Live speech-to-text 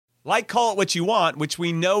Like Call It What You Want, which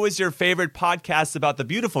we know is your favorite podcast about the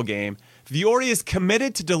beautiful game, Vuori is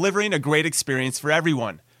committed to delivering a great experience for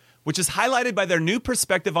everyone, which is highlighted by their new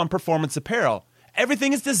perspective on performance apparel.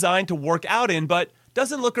 Everything is designed to work out in, but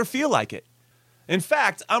doesn't look or feel like it. In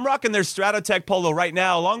fact, I'm rocking their Stratotech polo right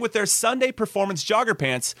now, along with their Sunday Performance jogger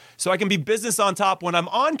pants, so I can be business on top when I'm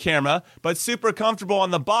on camera, but super comfortable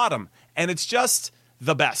on the bottom. And it's just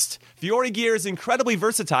the best. Vuori gear is incredibly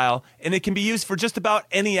versatile, and it can be used for just about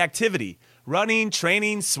any activity. Running,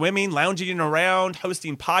 training, swimming, lounging around,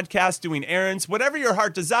 hosting podcasts, doing errands, whatever your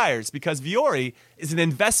heart desires, because Vuori is an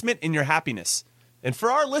investment in your happiness. And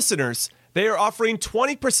for our listeners, they are offering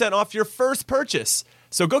 20% off your first purchase.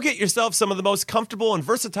 So go get yourself some of the most comfortable and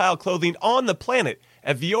versatile clothing on the planet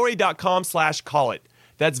at vuori.com/callit.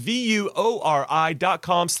 That's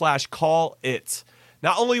VUORI.com/callit.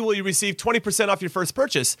 Not only will you receive 20% off your first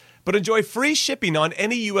purchase, but enjoy free shipping on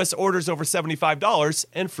any U.S. orders over $75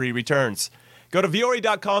 and free returns. Go to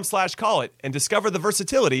vuori.com/callit and discover the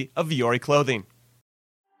versatility of Vuori clothing.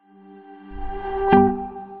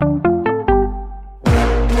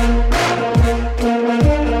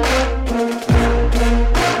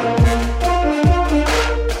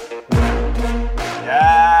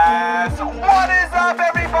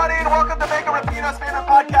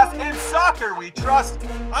 Soccer we trust.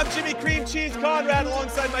 I'm Jimmy Cream Cheese Conrad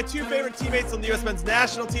alongside my two favorite teammates on the U.S. men's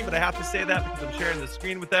national team, but I have to say that because I'm sharing the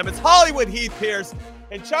screen with them. It's Hollywood Heath Pierce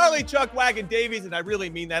and Charlie Chuck Wagon Davies, and I really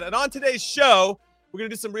mean that. And on today's show, we're going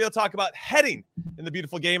to do some real talk about heading in the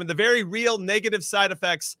beautiful game and the very real negative side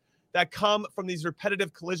effects that come from these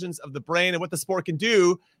repetitive collisions of the brain and what the sport can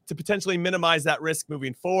do to potentially minimize that risk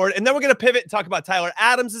moving forward. And then we're going to pivot and talk about Tyler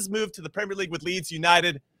Adams' move to the Premier League with Leeds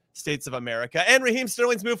United States of America, and Raheem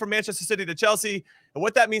Sterling's move from Manchester City to Chelsea, and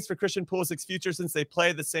what that means for Christian Pulisic's future since they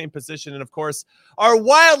play the same position, and of course, our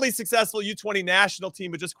wildly successful U20 national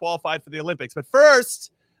team who just qualified for the Olympics. But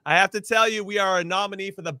first, I have to tell you, we are a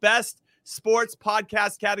nominee for the Best Sports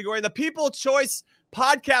Podcast category in the People's Choice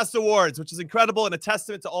Podcast Awards, which is incredible and a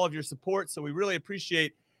testament to all of your support, so we really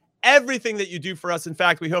appreciate everything that you do for us. In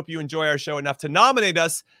fact, we hope you enjoy our show enough to nominate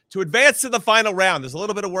us to advance to the final round. There's a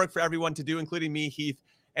little bit of work for everyone to do, including me, Heath,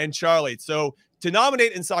 and Charlie. So to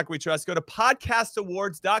nominate in Soccer We Trust, go to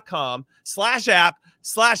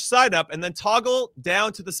podcastawards.com/app/sign up and then toggle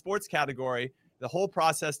down to the sports category. The whole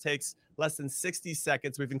process takes less than 60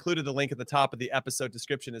 seconds. We've included the link at the top of the episode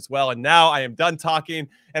description as well. And now I am done talking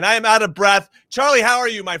and I am out of breath. Charlie, how are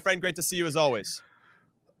you, my friend? Great to see you as always.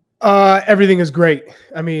 Everything is great.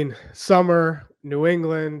 I mean, summer, New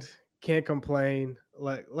England, can't complain.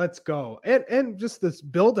 Let's go. And just this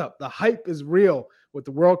buildup, the hype is real. With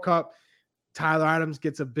the World Cup, Tyler Adams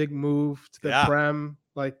gets a big move to the Prem.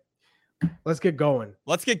 Let's get going.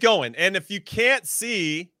 Let's get going. And if you can't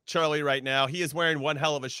see Charlie right now, he is wearing one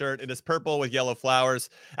hell of a shirt. It is purple with yellow flowers.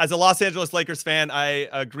 As a Los Angeles Lakers fan, I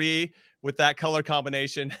agree with that color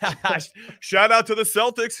combination. Shout out to the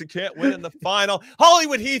Celtics who can't win in the final.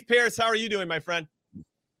 Hollywood Heath Pierce, how are you doing, my friend?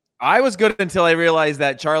 I was good until I realized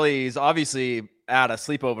that Charlie's obviously at a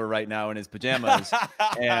sleepover right now in his pajamas,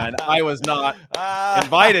 and I was not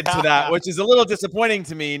invited to that, which is a little disappointing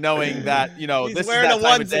to me, knowing that, this is that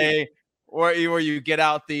time of day where you get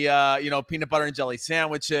out the, peanut butter and jelly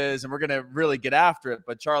sandwiches, and we're going to really get after it.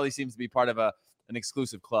 But Charlie seems to be part of an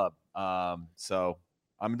exclusive club. So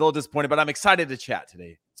I'm a little disappointed, but I'm excited to chat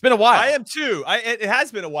today. It's been a while. I am too. It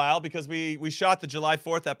has been a while because we shot the July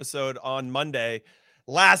 4th episode on Monday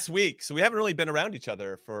last week. So we haven't really been around each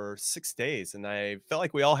other for 6 days. And I felt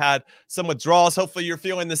like we all had some withdrawals. Hopefully you're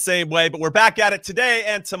feeling the same way, but we're back at it today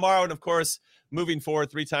and tomorrow. And of course, moving forward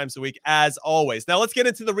 3 times a week as always. Now let's get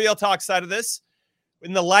into the real talk side of this.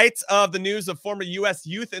 In the light of the news of former U.S.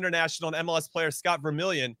 Youth International and MLS player Scott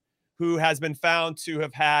Vermillion, who has been found to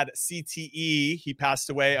have had CTE. He passed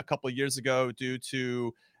away a couple of years ago due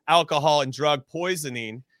to alcohol and drug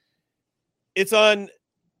poisoning.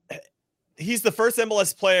 He's the first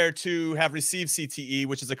MLS player to have received CTE,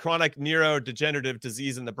 which is a chronic neurodegenerative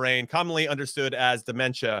disease in the brain, commonly understood as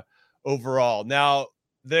dementia overall. Now,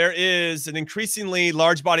 there is an increasingly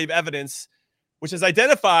large body of evidence which has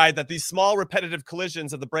identified that these small repetitive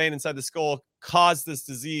collisions of the brain inside the skull cause this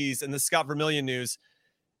disease. And the Scott Vermillion news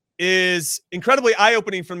is incredibly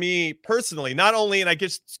eye-opening for me personally. Not only, and I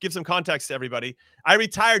give some context to everybody, I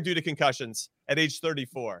retired due to concussions at age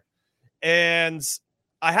 34. And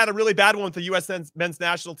I had a really bad one with the U.S. men's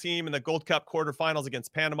national team in the Gold Cup quarterfinals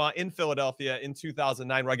against Panama in Philadelphia in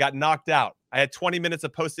 2009, where I got knocked out. I had 20 minutes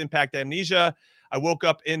of post-impact amnesia. I woke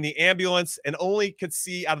up in the ambulance and only could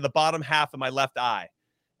see out of the bottom half of my left eye.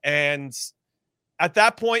 And at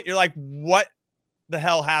that point, you're like, what the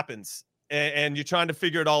hell happens? and you're trying to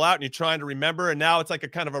figure it all out and you're trying to remember. And now it's like a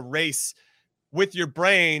kind of a race with your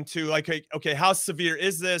brain to like, okay, how severe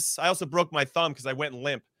is this? I also broke my thumb because I went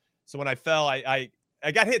limp. So when I fell, I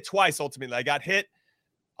got hit twice. Ultimately, I got hit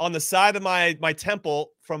on the side of my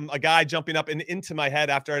temple from a guy jumping up and into my head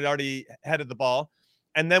after I'd already headed the ball.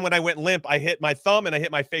 And then when I went limp, I hit my thumb and I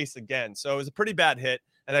hit my face again. So it was a pretty bad hit.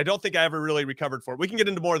 And I don't think I ever really recovered for it. We can get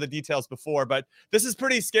into more of the details before, but this is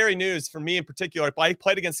pretty scary news for me in particular. I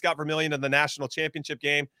played against Scott Vermillion in the national championship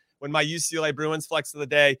game when my UCLA Bruins flex of the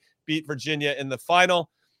day beat Virginia in the final.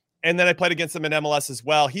 And then I played against him in MLS as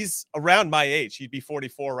well. He's around my age. He'd be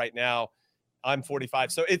 44 right now. I'm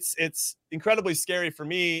 45. So it's incredibly scary for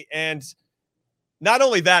me. And not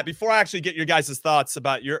only that, before I actually get your guys' thoughts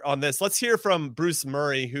about on this, let's hear from Bruce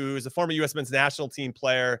Murray, who is a former U.S. men's national team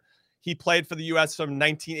player. He played for the U.S. from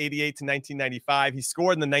 1988 to 1995. He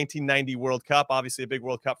scored in the 1990 World Cup, obviously a big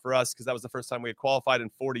World Cup for us because that was the first time we had qualified in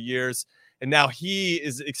 40 years. And now he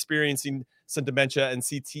is experiencing some dementia and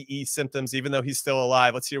CTE symptoms, even though he's still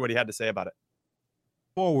alive. Let's hear what he had to say about it.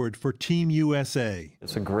 Forward for Team USA.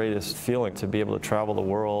 It's the greatest feeling to be able to travel the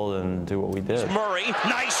world and do what we did. Murray,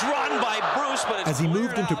 nice run by Bruce, but as he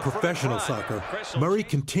moved into professional soccer, Murray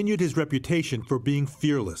continued his reputation for being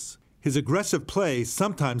fearless. His aggressive play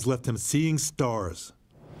sometimes left him seeing stars.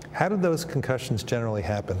 How did those concussions generally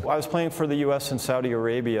happen? I was playing for the U.S. in Saudi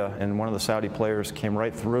Arabia, and one of the Saudi players came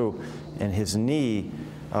right through, and his knee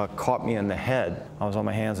caught me in the head. I was on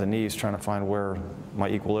my hands and knees trying to find where my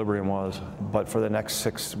equilibrium was. But for the next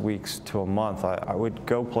 6 weeks to a month, I would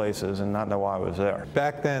go places and not know why I was there.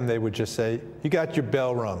 Back then, they would just say, "You got your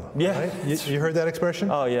bell rung." Yeah. Right? You heard that expression?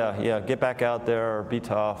 Oh, yeah. Get back out there, be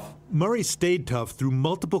tough. Murray stayed tough through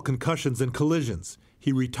multiple concussions and collisions.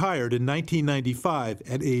 He retired in 1995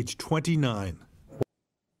 at age 29.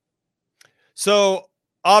 So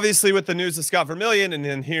obviously with the news of Scott Vermillion and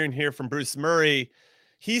then hearing here from Bruce Murray,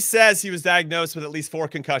 he says he was diagnosed with at least 4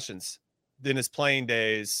 concussions in his playing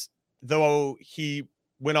days, though he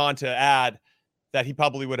went on to add that he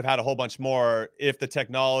probably would have had a whole bunch more if the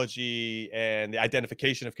technology and the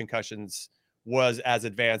identification of concussions was as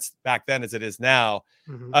advanced back then as it is now.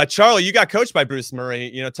 Mm-hmm. Charlie, you got coached by Bruce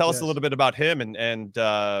Murray. Tell us a little bit about him and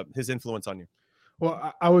his influence on you.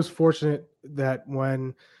 Well, I was fortunate that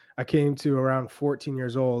when I came to around 14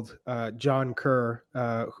 years old, John Kerr,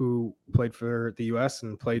 who played for the U.S.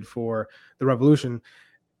 and played for the Revolution,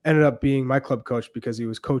 ended up being my club coach because he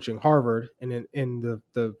was coaching Harvard. And in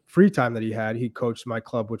the free time that he had, he coached my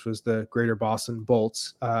club, which was the Greater Boston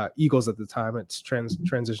Bolts, Eagles at the time. It's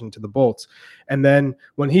transitioned to the Bolts. And then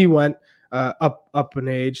when he went up in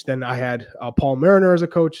age, then I had Paul Mariner as a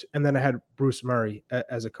coach, and then I had Bruce Murray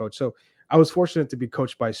as a coach. So I was fortunate to be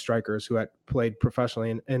coached by strikers who had played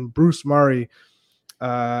professionally. And Bruce Murray,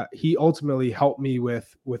 he ultimately helped me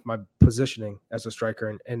with my positioning as a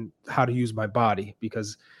striker and how to use my body,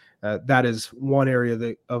 because that is one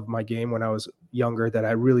area of my game when I was younger that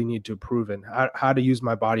I really need to improve in, how to use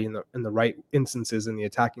my body in the right instances in the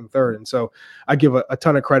attacking third. And so I give a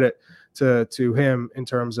ton of credit to him in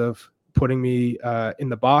terms of putting me in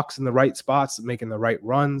the box in the right spots, making the right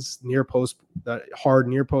runs, near post, hard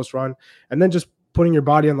near post run, and then just putting your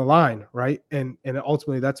body on the line, right? And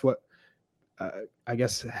ultimately that's what I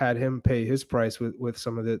guess had him pay his price with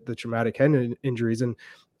some of the traumatic head injuries. And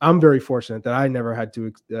I'm very fortunate that I never had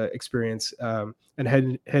to experience a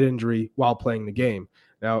head injury while playing the game.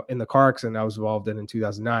 Now, in the car accident I was involved in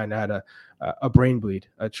 2009, I had a brain bleed,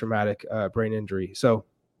 a traumatic brain injury. So,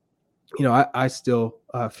 I still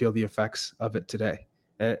feel the effects of it today.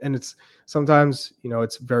 And it's sometimes,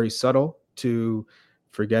 it's very subtle to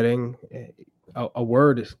forgetting a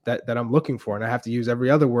word that I'm looking for. And I have to use every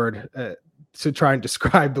other word to try and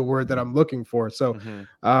describe the word that I'm looking for. So,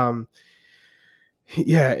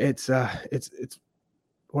 it's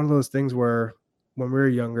one of those things where when we were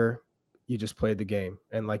younger, you just played the game.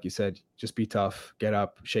 And like you said, just be tough, get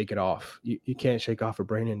up, shake it off. You can't shake off a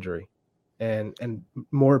brain injury. And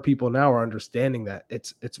more people now are understanding that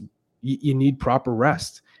you need proper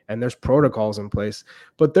rest, and there's protocols in place.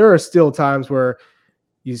 But there are still times where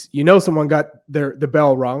someone got the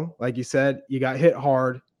bell rung, like you said, you got hit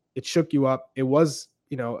hard, it shook you up. It was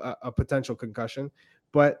a potential concussion,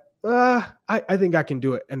 but I think I can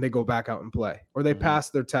do it, and they go back out and play, or they pass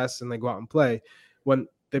their tests and they go out and play when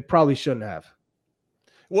they probably shouldn't have.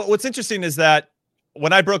 What's interesting is that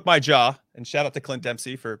when I broke my jaw, and shout out to Clint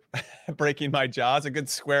Dempsey for breaking my jaw, it's a good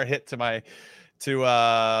square hit to my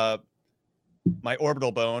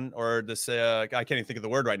orbital bone, or this, I can't even think of the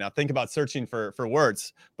word right now. Think about searching for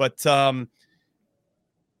words. But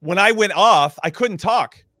when I went off, I couldn't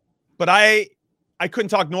talk, but I couldn't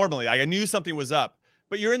talk normally. I knew something was up,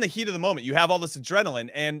 but you're in the heat of the moment. You have all this adrenaline.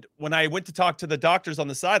 And when I went to talk to the doctors on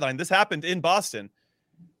the sideline, this happened in Boston.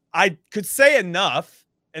 I could say enough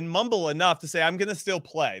and mumble enough to say, I'm going to still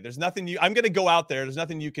play. There's nothing I'm going to go out there. There's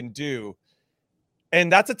nothing you can do.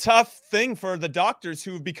 And that's a tough thing for the doctors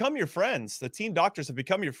who have become your friends. The team doctors have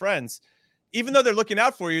become your friends. Even though they're looking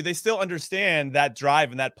out for you, they still understand that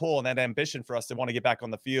drive and that pull and that ambition for us to want to get back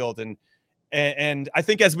on the field. And I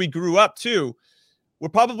think as we grew up too, we're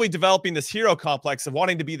probably developing this hero complex of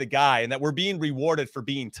wanting to be the guy, and that we're being rewarded for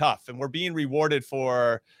being tough, and we're being rewarded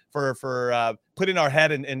for putting our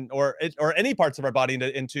head or any parts of our body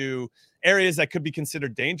into areas that could be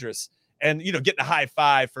considered dangerous, and getting a high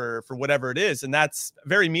five for whatever it is. And that's a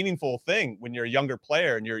very meaningful thing when you're a younger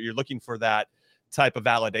player and you're looking for that type of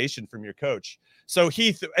validation from your coach. So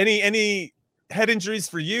Heath, any head injuries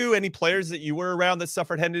for you? Any players that you were around that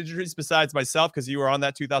suffered head injuries besides myself, because you were on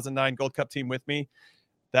that 2009 Gold Cup team with me,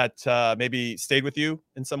 that maybe stayed with you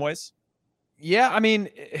in some ways? Yeah, I mean,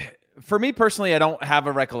 for me personally, I don't have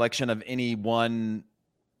a recollection of any one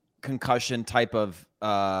concussion type of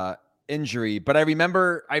injury, but I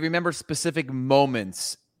remember specific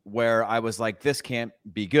moments where I was like, this can't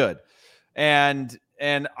be good. And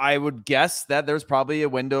I would guess that there's probably a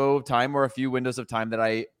window of time or a few windows of time that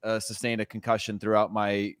I sustained a concussion throughout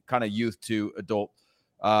my kind of youth to adult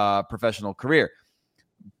professional career.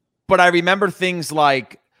 But I remember things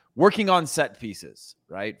like working on set pieces,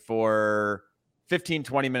 right, for 15,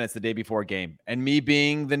 20 minutes the day before a game, and me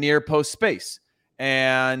being the near post space,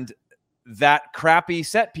 and that crappy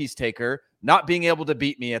set piece taker not being able to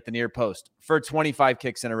beat me at the near post for 25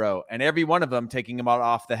 kicks in a row, and every one of them taking them out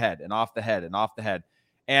off the head and off the head and off the head.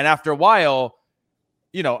 And after a while,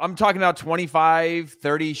 I'm talking about 25,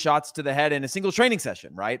 30 shots to the head in a single training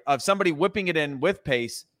session, right, of somebody whipping it in with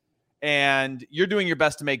pace, and you're doing your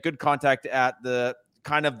best to make good contact at the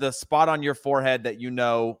kind of the spot on your forehead that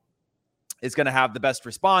is going to have the best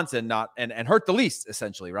response and hurt the least,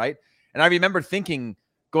 essentially, right? And I remember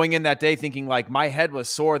going in that day thinking like my head was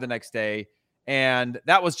sore the next day, and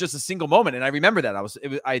that was just a single moment. And I remember that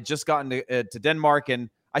I had just gotten to Denmark, and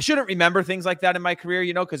I shouldn't remember things like that in my career,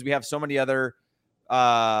 because we have so many other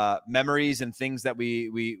memories and things that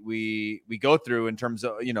we go through in terms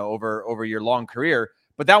of over your long career.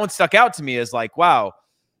 But that one stuck out to me as like, wow,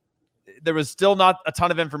 there was still not a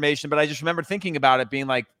ton of information, but I just remember thinking about it being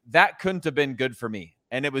like, that couldn't have been good for me.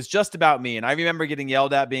 And it was just about me. And I remember getting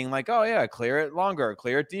yelled at being like, oh yeah, clear it longer,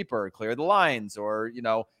 clear it deeper, clear the lines. Or,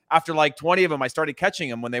 after like 20 of them, I started catching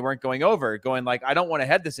them when they weren't going over, going like, I don't want to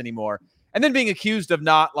head this anymore. And then being accused of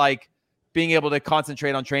not like being able to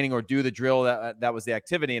concentrate on training or do the drill. That was the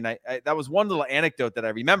activity. And I that was one little anecdote that I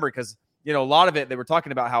remember, because, a lot of it, they were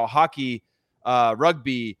talking about how hockey,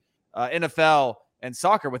 rugby, NFL, and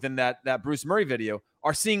soccer within that Bruce Murray video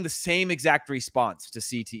are seeing the same exact response to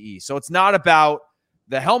CTE. So it's not about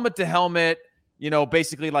the helmet to helmet,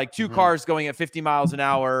 basically like two cars going at 50 miles an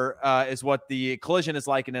hour is what the collision is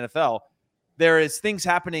like in NFL. There is things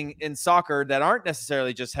happening in soccer that aren't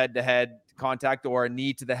necessarily just head-to-head contact or a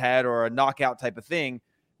knee to the head or a knockout type of thing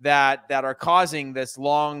that are causing this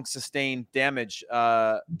long sustained damage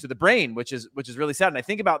to the brain, which is really sad. And I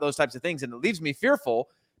think about those types of things, and it leaves me fearful,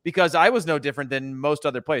 because I was no different than most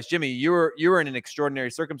other players. Jimmy, you were in an extraordinary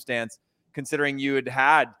circumstance, considering you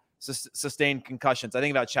had sustained concussions. I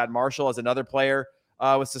think about Chad Marshall as another player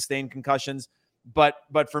with sustained concussions. But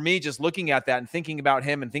for me, just looking at that and thinking about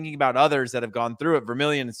him and thinking about others that have gone through it,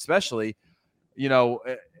 Vermillion especially,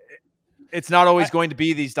 it's not always going to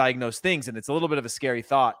be these diagnosed things. And it's a little bit of a scary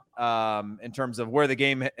thought in terms of where the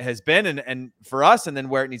game has been and for us, and then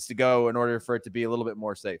where it needs to go in order for it to be a little bit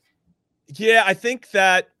more safe. Yeah, I think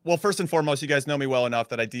that, well, first and foremost, you guys know me well enough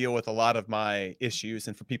that I deal with a lot of my issues.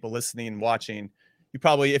 And for people listening and watching, you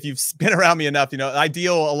probably, if you've been around me enough, I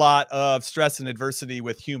deal a lot of stress and adversity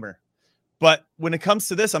with humor. But when it comes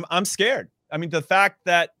to this, I'm scared. I mean, the fact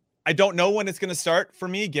that I don't know when it's going to start for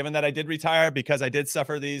me, given that I did retire because I did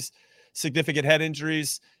suffer these significant head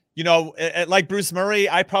injuries. Like Bruce Murray,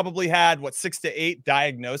 I probably had 6 to 8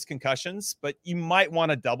 diagnosed concussions, but you might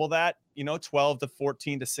want to double that, 12 to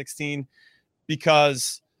 14 to 16,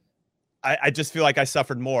 because I just feel like I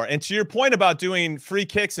suffered more. And to your point about doing free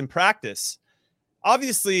kicks in practice,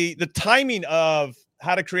 obviously the timing of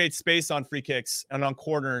how to create space on free kicks and on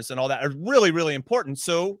corners and all that are really, really important.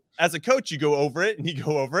 So as a coach, you go over it and you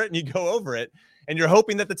go over it and you go over it, and you're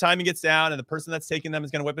hoping that the timing gets down and the person that's taking them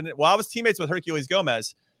is going to whip it. Well, I was teammates with Herculez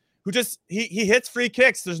Gomez, who just, he hits free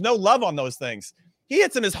kicks. There's no love on those things. He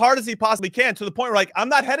hits them as hard as he possibly can, to the point where, like, I'm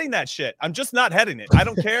not heading that shit. I'm just not heading it. I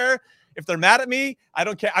don't care if they're mad at me. I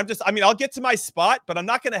don't care. I'll get to my spot, but I'm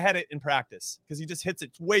not going to head it in practice, because he just hits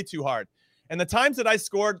it way too hard. And the times that I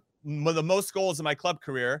scored the most goals in my club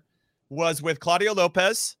career was with Claudio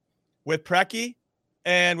Lopez, with Preki,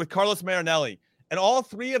 and with Carlos Marinelli. And all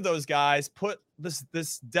three of those guys put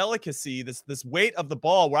this delicacy, this weight of the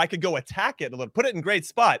ball where I could go attack it a little, put it in great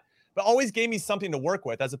spot, but always gave me something to work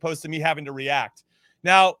with as opposed to me having to react.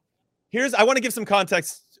 Now, I want to give some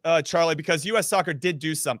context, Charlie, because U.S. Soccer did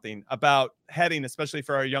do something about heading, especially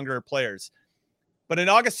for our younger players. But in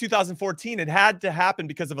August 2014, it had to happen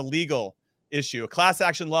because of a legal issue. A class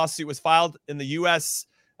action lawsuit was filed in the U.S.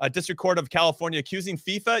 District Court of California accusing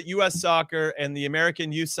FIFA, U.S. Soccer, and the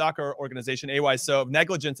American Youth Soccer Organization, AYSO, of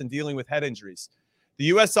negligence in dealing with head injuries. The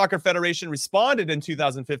U.S. Soccer Federation responded in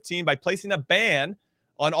 2015 by placing a ban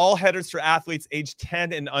on all headers for athletes aged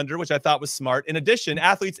 10 and under, which I thought was smart. In addition,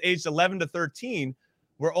 athletes aged 11 to 13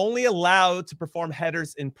 were only allowed to perform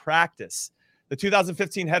headers in practice. The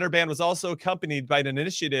 2015 header ban was also accompanied by an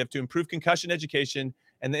initiative to improve concussion education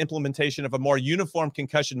and the implementation of a more uniform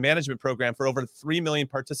concussion management program for over 3 million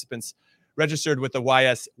participants registered with the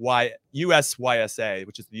USYSA,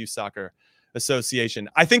 which is the Youth Soccer Association.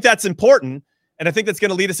 I think that's important, and I think that's going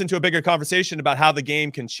to lead us into a bigger conversation about how the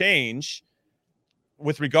game can change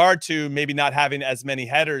with regard to maybe not having as many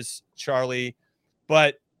headers, Charlie.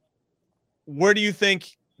 But where do you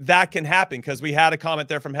think that can happen? Because we had a comment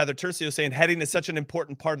there from Heather Tercio saying heading is such an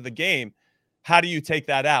important part of the game. How do you take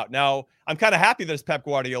that out? Now, I'm kind of happy there's Pep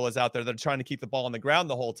Guardiola's out there that are trying to keep the ball on the ground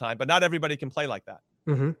the whole time, but not everybody can play like that.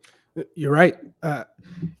 Mm-hmm. You're right.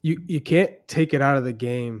 You can't take it out of the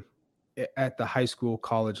game at the high school,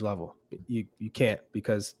 college level. You can't,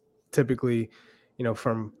 because typically,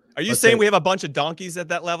 from Are you saying we have a bunch of donkeys at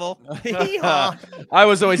that level? I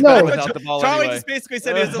was always bad without the ball. Charlie anyway. just basically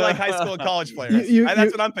said he doesn't like high school and college players.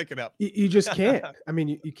 That's what I'm picking up. You just can't. I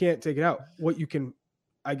mean, you can't take it out. What you can,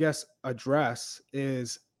 I guess, address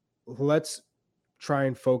is let's try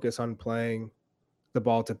and focus on playing the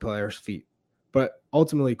ball to players' feet. But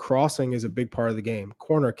ultimately, crossing is a big part of the game.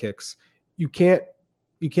 Corner kicks. You can't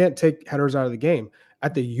take headers out of the game.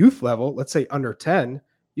 At the youth level, let's say under 10,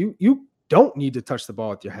 you don't need to touch the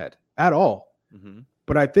ball with your head at all. Mm-hmm.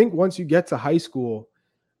 But I think once you get to high school,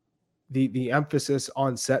 the emphasis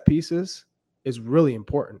on set pieces is really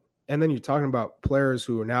important. And then you're talking about players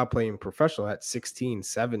who are now playing professional at 16,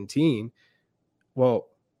 17. Well,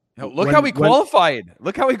 look how we qualified.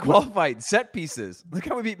 Look how we qualified. Set pieces. Look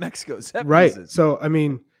how we beat Mexico. Set pieces. So, I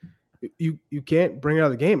mean, you can't bring it out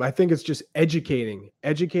of the game. I think it's just educating,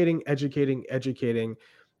 and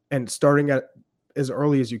starting at as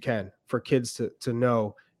early as you can for kids to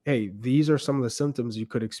know, hey, these are some of the symptoms you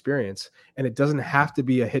could experience. And it doesn't have to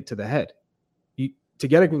be a hit to the head. To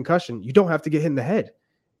get a concussion, you don't have to get hit in the head.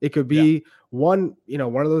 It could be one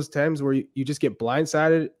of those times where you just get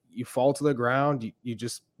blindsided, you fall to the ground, you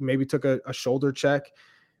just maybe took a shoulder check,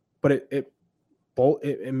 but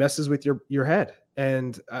it messes with your head.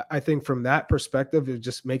 And I think from that perspective, it's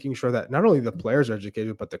just making sure that not only the players are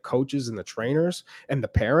educated, but the coaches and the trainers and the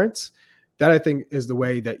parents, that I think is the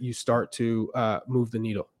way that you start to move the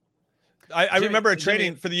needle. I remember a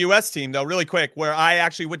training for the U.S. team, though, really quick, where I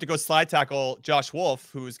actually went to go slide tackle Josh Wolf,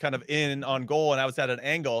 who was kind of in on goal, and I was at an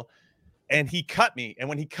angle, and he cut me. And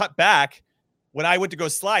when he cut back, when I went to go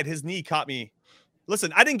slide, his knee caught me.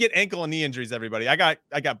 Listen, I didn't get ankle and knee injuries, everybody. I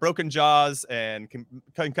got broken jaws and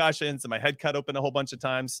concussions, and my head cut open a whole bunch of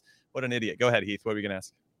times. What an idiot. Go ahead, Heath. What were you going to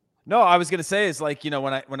ask? No, I was going to say is like,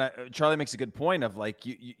 when Charlie makes a good point of like,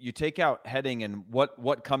 you take out heading and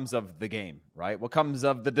what comes of the game, right? What comes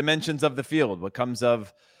of the dimensions of the field? What comes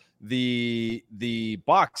of the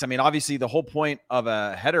box? I mean, obviously the whole point of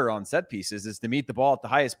a header on set pieces is to meet the ball at the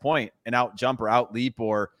highest point and out jump or out leap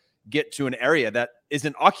or get to an area that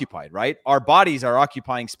isn't occupied, right? Our bodies are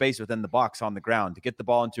occupying space within the box on the ground. To get the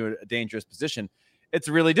ball into a dangerous position, it's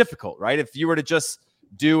really difficult, right? If you were to just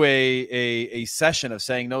do a session of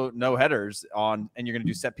saying no headers on, and you're going to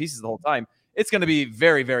do set pieces the whole time, it's going to be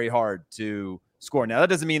very, very hard to score. Now, that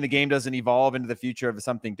doesn't mean the game doesn't evolve into the future of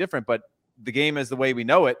something different, but the game as the way we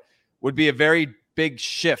know it would be a very big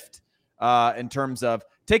shift in terms of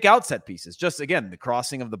take out set pieces. Just, again, the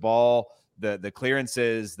crossing of the ball, the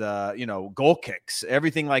clearances, the goal kicks,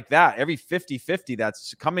 everything like that. Every 50-50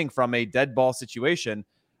 that's coming from a dead ball situation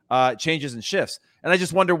changes and shifts. And I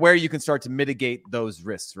just wonder where you can start to mitigate those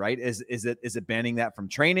risks, right? Is it banning that from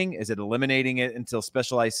training? Is it eliminating it until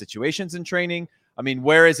specialized situations in training? I mean,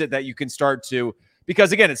 where is it that you can start to,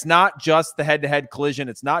 because again, it's not just the head-to-head collision.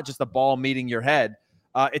 It's not just the ball meeting your head.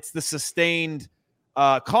 It's the sustained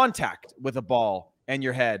contact with a ball and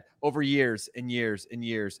your head over years and years and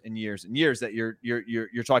years and years and years that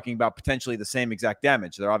you're talking about potentially the same exact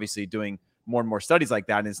damage. They're obviously doing more and more studies like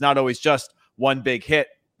that. And it's not always just one big hit,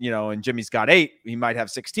 and Jimmy's got 8, he might have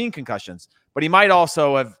 16 concussions, but he might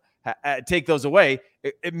also have take those away.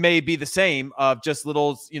 It may be the same of just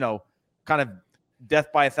little, kind of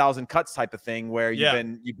death by 1,000 cuts type of thing where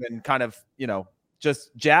you've been kind of,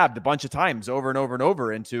 just jabbed a bunch of times over and over and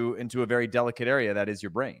over into a very delicate area that is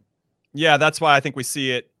your brain. Yeah, that's why I think we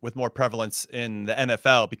see it with more prevalence in the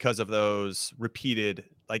NFL because of those repeated,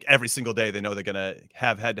 like every single day they know they're going to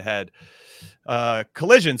have head-to-head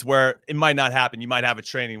collisions where it might not happen. You might have a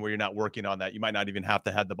training where you're not working on that. You might not even have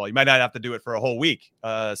to head the ball. You might not have to do it for a whole week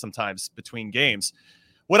sometimes between games.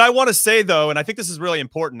 What I want to say, though, and I think this is really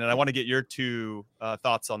important, and I want to get your two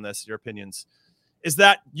thoughts on this, your opinions, is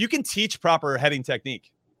that you can teach proper heading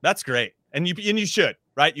technique. That's great. And you should,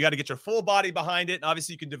 right? You got to get your full body behind it. And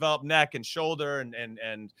obviously you can develop neck and shoulder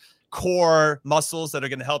and core muscles that are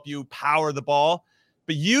going to help you power the ball.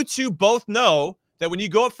 But you two both know that when you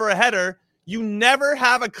go up for a header, you never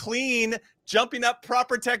have a clean jumping up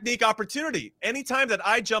proper technique opportunity. Anytime that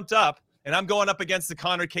I jumped up and I'm going up against the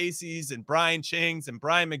Connor Caseys and Brian Chings and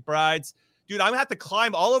Brian McBrides, dude, I'm going to have to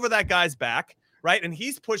climb all over that guy's back, right? And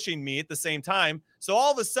he's pushing me at the same time. So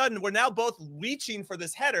all of a sudden, we're now both reaching for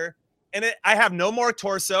this header. And I have no more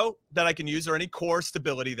torso that I can use or any core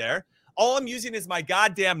stability there. All I'm using is my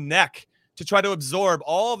goddamn neck to try to absorb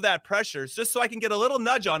all of that pressure just so I can get a little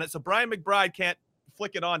nudge on it so Brian McBride can't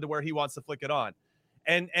flick it on to where he wants to flick it on.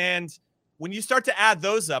 And when you start to add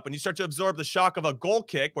those up and you start to absorb the shock of a goal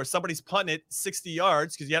kick where somebody's punting it 60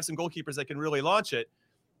 yards because you have some goalkeepers that can really launch it,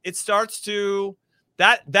 it starts to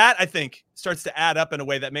that I think starts to add up in a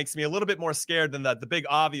way that makes me a little bit more scared than the big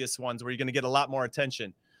obvious ones where you're going to get a lot more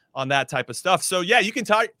attention on that type of stuff. So yeah, you can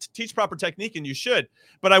teach proper technique and you should,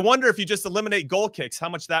 but I wonder if you just eliminate goal kicks, how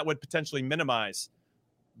much that would potentially minimize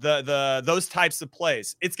those types of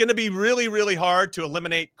plays. It's going to be really, really hard to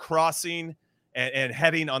eliminate crossing and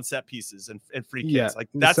heading on set pieces and free kicks. Yeah, like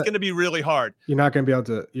that's going to be really hard. You're not going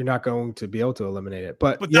to be able to eliminate it.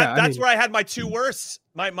 But yeah, that's where I had my two worst,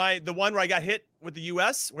 the one where I got hit with the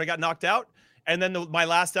US where I got knocked out. And then my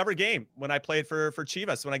last ever game when I played for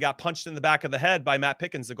Chivas, when I got punched in the back of the head by Matt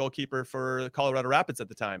Pickens, the goalkeeper for Colorado Rapids at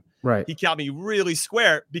the time. Right. He caught me really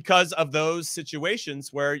square because of those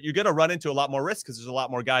situations where you're going to run into a lot more risk because there's a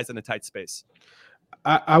lot more guys in a tight space.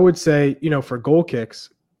 I would say, for goal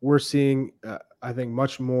kicks, we're seeing, I think,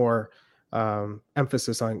 much more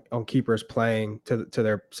emphasis on keepers playing to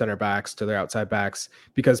their center backs, to their outside backs,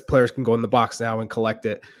 because players can go in the box now and collect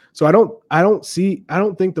it. So I don't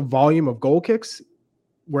think the volume of goal kicks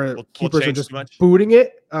where keepers are just booting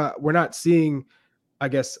it. We're not seeing, I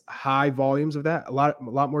guess, high volumes of that. A lot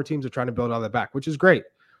more teams are trying to build on the back, which is great.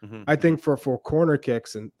 Mm-hmm. I think for corner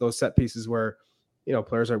kicks and those set pieces where,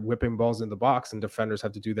 players are whipping balls in the box and defenders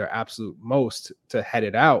have to do their absolute most to head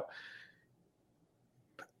it out.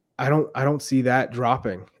 I don't see that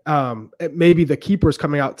dropping. Maybe the keeper's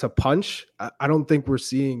coming out to punch. I don't think we're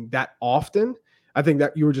seeing that often. I think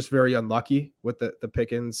that you were just very unlucky with the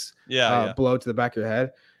Pickens blow to the back of your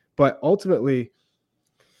head. But ultimately,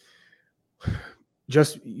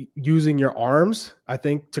 just using your arms, I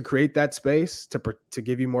think, to create that space, to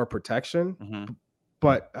give you more protection. Mm-hmm.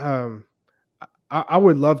 But I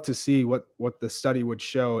would love to see what the study would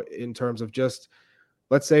show in terms of just,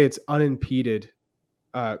 let's say it's unimpeded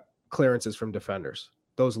clearances from defenders,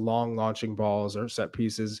 those long launching balls or set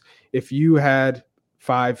pieces. If you had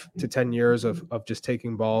 5 to 10 years of just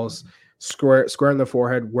taking balls square in the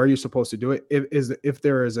forehead where you're supposed to do it, if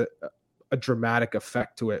there is a dramatic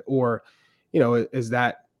effect to it, or would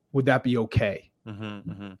that be okay?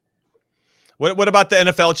 Mm-hmm, mm-hmm. What about the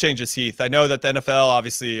NFL changes, Heath? I know that the NFL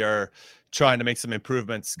obviously are trying to make some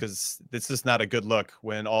improvements because it's just not a good look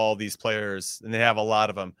when all these players, and they have a lot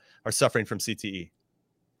of them, are suffering from CTE.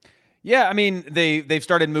 Yeah, I mean they've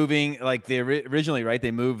started moving, like they originally, right? They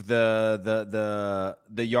moved the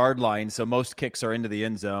yard line, so most kicks are into the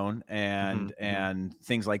end zone and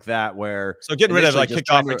things like that. Where so getting rid of like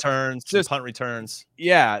kickoff returns, just punt returns.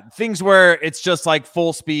 Yeah, things where it's just like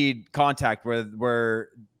full speed contact, where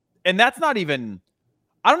and that's not even.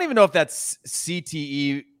 I don't even know if that's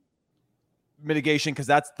CTE mitigation because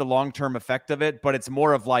that's the long term effect of it, but it's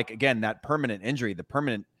more of like, again, that permanent injury, the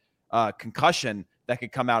permanent concussion that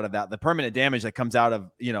could come out of that, the permanent damage that comes out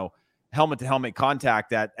of, helmet to helmet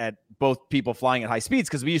contact at both people flying at high speeds.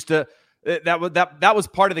 Cause we used to, that was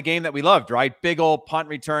part of the game that we loved, right? Big old punt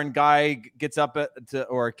return guy gets up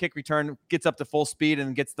or a kick return gets up to full speed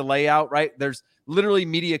and gets the layout, right? There's literally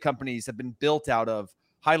media companies have been built out of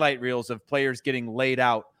highlight reels of players getting laid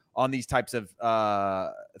out on these types of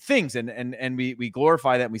things. And we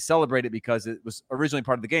glorify that and we celebrate it because it was originally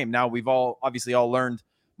part of the game. Now we've all obviously all learned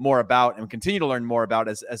more about and continue to learn more about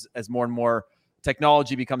as more and more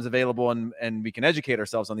technology becomes available and we can educate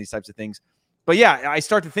ourselves on these types of things. But yeah, I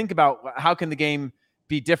start to think about how can the game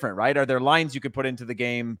be different, right? Are there lines you could put into the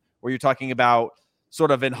game where you're talking about sort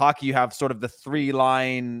of in hockey, you have sort of the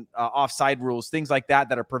 3-line offside rules, things like that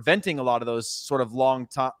are preventing a lot of those sort of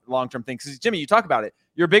long-term things. Because Jimmy, you talk about it.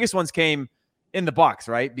 Your biggest ones came in the box,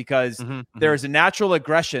 right? Because there's a natural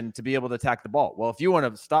aggression to be able to attack the ball. Well, if you want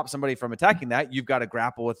to stop somebody from attacking that, you've got to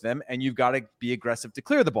grapple with them and you've got to be aggressive to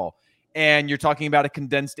clear the ball. And you're talking about a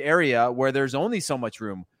condensed area where there's only so much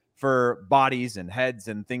room for bodies and heads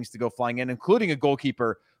and things to go flying in, including a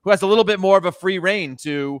goalkeeper who has a little bit more of a free rein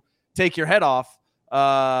to take your head off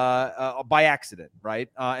by accident, right?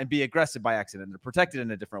 And be aggressive by accident. They're protected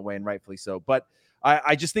in a different way, and rightfully so. But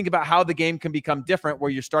I just think about how the game can become different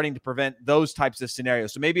where you're starting to prevent those types of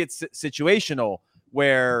scenarios. So maybe it's situational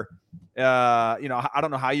where, I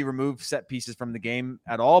don't know how you remove set pieces from the game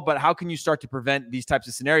at all, but how can you start to prevent these types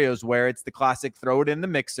of scenarios where it's the classic throw it in the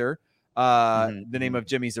mixer, the name of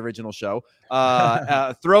Jimmy's original show,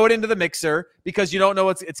 throw it into the mixer because you don't know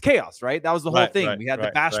it's chaos, right? That was the whole thing. We had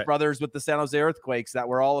the Bash Brothers with the San Jose Earthquakes that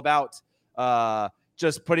were all about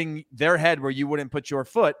just putting their head where you wouldn't put your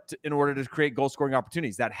foot in order to create goal scoring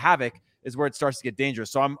opportunities. That havoc is where it starts to get dangerous.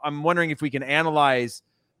 So I'm wondering if we can analyze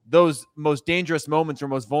those most dangerous moments or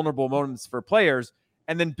most vulnerable moments for players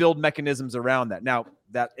and then build mechanisms around that. Now,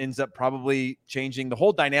 that ends up probably changing the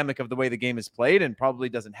whole dynamic of the way the game is played and probably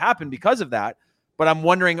doesn't happen because of that. But I'm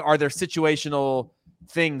wondering, are there situational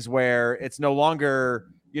things where it's no longer,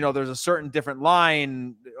 there's a certain different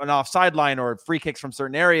line, an offside line or free kicks from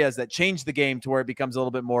certain areas that change the game to where it becomes a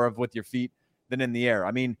little bit more of with your feet than in the air?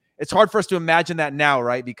 I mean, it's hard for us to imagine that now,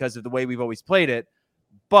 right? Because of the way we've always played it.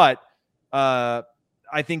 But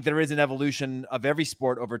I think there is an evolution of every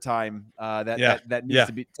sport over time that needs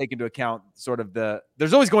to be taken into account. Sort of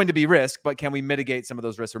there's always going to be risk, but can we mitigate some of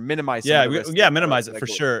those risks or minimize? Minimize it for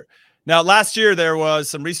sure. Now, last year there was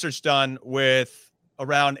some research done with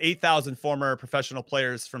around 8,000 former professional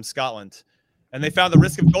players from Scotland, and they found the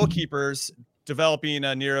risk of goalkeepers developing a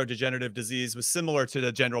neurodegenerative disease was similar to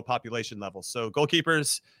the general population level. So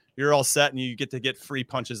goalkeepers, you're all set and you get to get free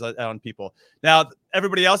punches on people. Now,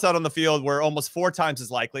 everybody else out on the field were almost 4 times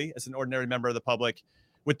as likely as an ordinary member of the public,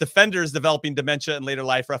 with defenders developing dementia in later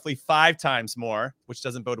life roughly 5 times more, which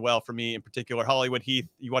doesn't bode well for me in particular. Hollywood Heath,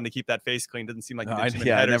 you wanted to keep that face clean. Didn't seem like you did too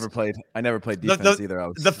many headers. I never played defense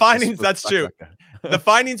either. The findings, that's true. The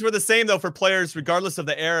findings were the same, though, for players, regardless of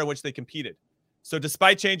the era in which they competed. So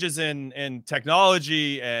despite changes in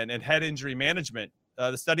technology and head injury management,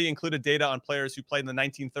 the study included data on players who played in the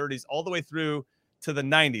 1930s all the way through to the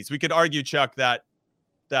 90s. We could argue, Chuck, that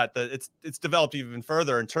it's developed even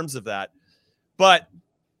further in terms of that. But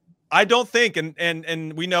I don't think,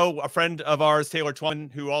 and we know a friend of ours, Taylor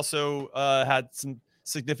Twellman, who also had some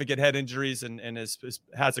significant head injuries and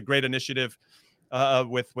has a great initiative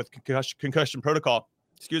with concussion protocol.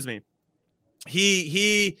 Excuse me.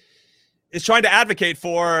 He is trying to advocate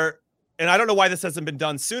for. And I don't know why this hasn't been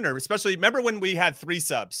done sooner, especially remember when we had 3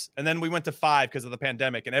 subs and then we went to 5 because of the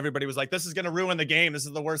pandemic and everybody was like, this is going to ruin the game. This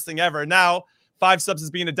is the worst thing ever. And now 5 subs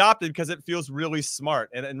is being adopted because it feels really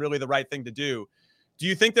smart and really the right thing to do. Do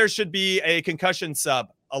you think there should be a concussion sub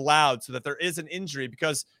allowed so that there is an injury?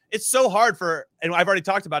 Because it's so hard and I've already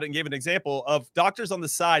talked about it and gave an example of doctors on the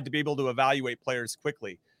side to be able to evaluate players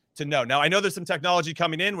quickly to know. Now, I know there's some technology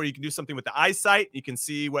coming in where you can do something with the eyesight. You can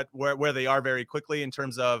see where they are very quickly in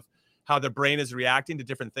terms of how their brain is reacting to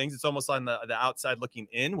different things. It's almost on the outside looking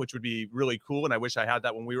in, which would be really cool. And I wish I had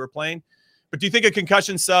that when we were playing. But do you think a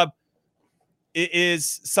concussion sub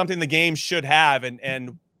is something the game should have?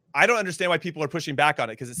 And I don't understand why people are pushing back on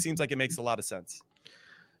it because it seems like it makes a lot of sense.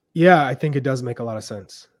 Yeah, I think it does make a lot of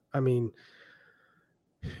sense. I mean,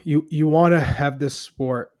 you want to have this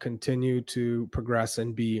sport continue to progress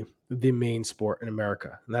and be the main sport in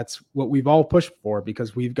America. And that's what we've all pushed for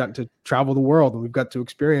because we've gotten to travel the world and we've got to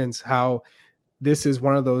experience how this is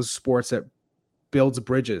one of those sports that builds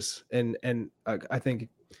bridges and I think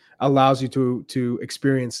allows you to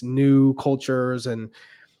experience new cultures and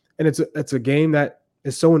it's a game that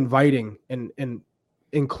is so inviting and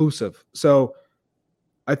inclusive. So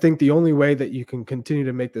I think the only way that you can continue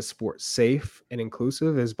to make this sport safe and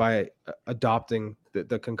inclusive is by adopting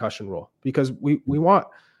the concussion rule because we want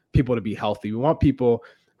people to be healthy. We want people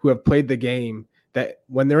who have played the game that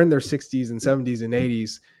when they're in their 60s and 70s and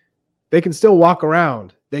 80s, they can still walk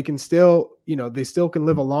around. They can still, they still can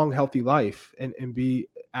live a long, healthy life and be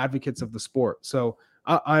advocates of the sport. So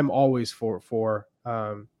I'm always for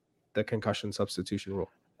the concussion substitution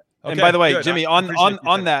rule. Okay, and by the way, good. Jimmy, on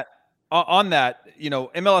that,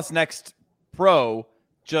 MLS Next Pro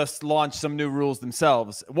just launched some new rules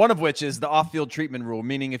themselves, one of which is the off-field treatment rule,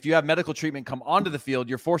 meaning if you have medical treatment come onto the field,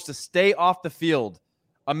 you're forced to stay off the field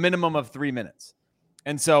a minimum of 3 minutes.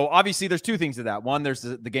 And so obviously there's two things to that. One, there's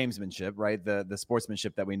the gamesmanship, right? The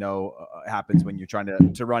sportsmanship that we know happens when you're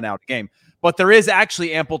trying to run out a game. But there is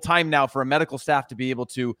actually ample time now for a medical staff to be able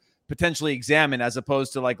to potentially examine, as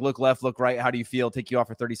opposed to like look left, look right. How do you feel? Take you off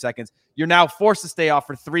for 30 seconds. You're now forced to stay off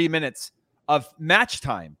for 3 minutes of match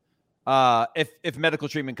time if medical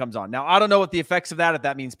treatment comes on. Now, I don't know what the effects of that, if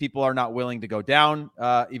that means people are not willing to go down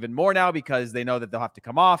even more now because they know that they'll have to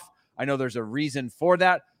come off. I know there's a reason for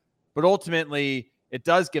that, but ultimately it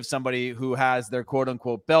does give somebody who has their quote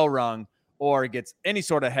unquote bell rung or gets any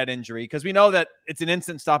sort of head injury, because we know that it's an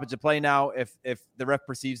instant stoppage of play now. If the ref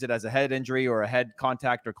perceives it as a head injury or a head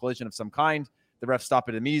contact or collision of some kind, the ref stop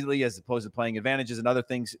it immediately, as opposed to playing advantages and other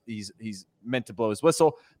things. He's meant to blow his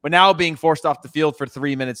whistle, but now being forced off the field for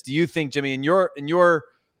 3 minutes. Do you think, Jimmy, in your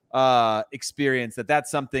experience, that's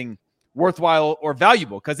something worthwhile or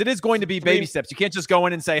valuable? Because it is going to be baby steps. You can't just go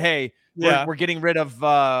in and say, "Hey, we're getting rid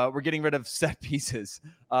of set pieces.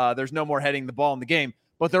 There's no more heading the ball in the game."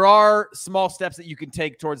 But there are small steps that you can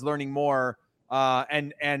take towards learning more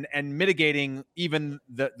and mitigating even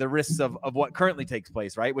the risks of what currently takes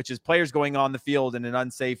place, right? Which is players going on the field in an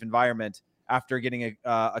unsafe environment after getting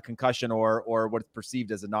a concussion or what's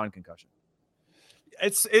perceived as a non-concussion.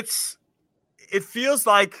 It feels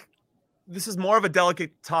like this is more of a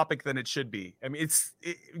delicate topic than it should be. I mean,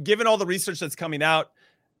 given all the research that's coming out,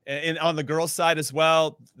 and on the girls' side as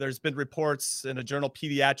well, there's been reports in a journal,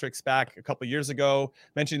 Pediatrics, back a couple of years ago,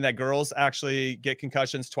 mentioning that girls actually get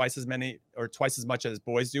concussions twice as much as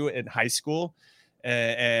boys do in high school.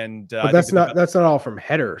 But that's not all from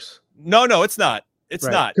headers. No, it's not. It's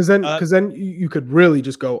not. Because then you could really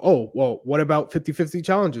just go, oh, well, what about 50-50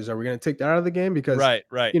 challenges? Are we going to take that out of the game? Because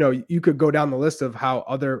right. You could go down the list of how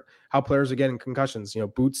players are getting concussions.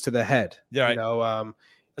 Boots to the head. Yeah. Right.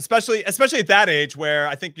 Especially at that age, where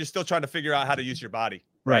I think you're still trying to figure out how to use your body.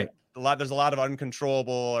 Right. There's a lot of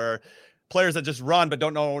uncontrollable or players that just run but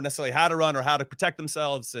don't know necessarily how to run or how to protect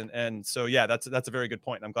themselves. And so yeah, that's a very good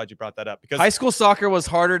point. I'm glad you brought that up, because high school soccer was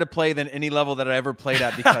harder to play than any level that I ever played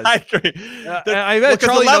at, because I agree. I bet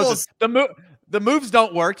Charlie knows the moves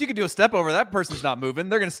don't work. You can do a step over, that person's not moving.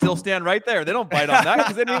 They're gonna still stand right there. They don't bite on that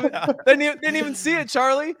because they didn't even see it,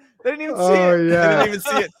 Charlie. They didn't even see it. Yeah. They didn't even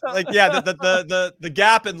see it. Like, yeah, the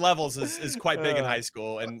gap in levels is quite big in high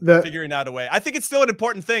school, and figuring out a way. I think it's still an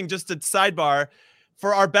important thing, just to sidebar,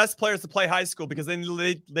 for our best players to play high school, because then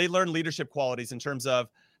they learn leadership qualities in terms of,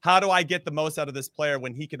 how do I get the most out of this player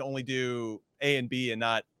when he can only do A and B and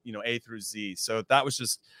not, A through Z. So that was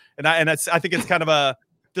just, I think it's kind of a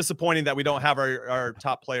disappointing that we don't have our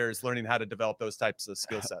top players learning how to develop those types of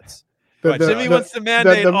skill sets. Jimmy wants to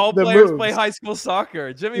mandate all players play high school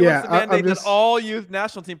soccer. Jimmy wants to mandate that all youth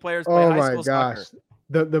national team players play high school soccer.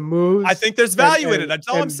 The moves. I think there's value in it. That's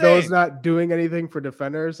all I'm saying. Those not doing anything for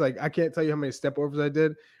defenders. Like, I can't tell you how many step overs I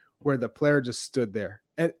did where the player just stood there.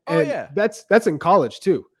 And that's in college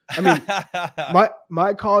too. I mean,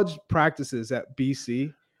 my college practices at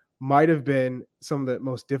BC might have been some of the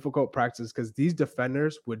most difficult practices, because these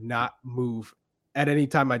defenders would not move at any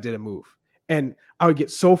time I did a move. And I would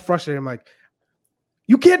get so frustrated. I'm like,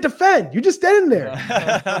 you can't defend. You're just standing there.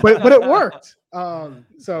 but it worked.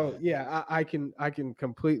 So yeah, I can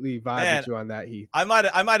completely vibe with you on that, Heath. I might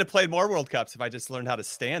have played more World Cups if I just learned how to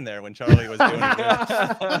stand there when Charlie was doing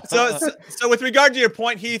it. So with regard to your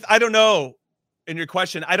point, Heath, I don't know, in your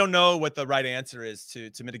question, I don't know what the right answer is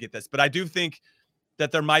to mitigate this, but I do think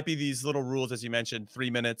that there might be these little rules, as you mentioned, 3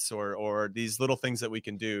 minutes or these little things that we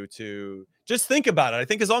can do to just think about it. I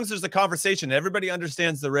think as long as there's a conversation, everybody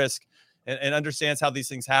understands the risk and understands how these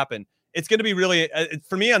things happen, it's going to be really,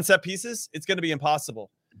 for me on set pieces, it's going to be impossible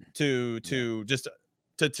to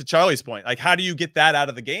Charlie's point. Like, how do you get that out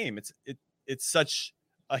of the game? It's such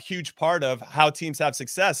a huge part of how teams have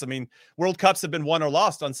success. I mean, World Cups have been won or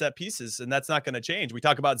lost on set pieces, and that's not going to change. We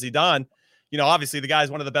talk about Zidane. Obviously the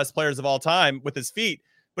guy's one of the best players of all time with his feet,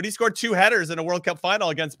 but he scored 2 headers in a World Cup final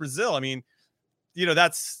against Brazil. I mean,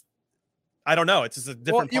 that's, I don't know. It's just a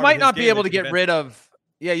different. Well, you might not be able to get rid of.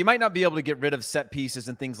 Yeah, you might not be able to get rid of set pieces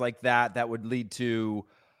and things like that. That would lead to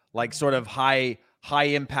like sort of high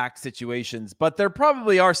impact situations. But there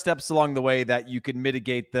probably are steps along the way that you can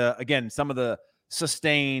mitigate some of the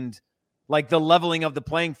sustained, like the leveling of the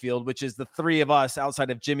playing field, which is the three of us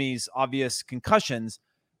outside of Jimmy's obvious concussions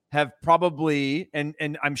have probably, and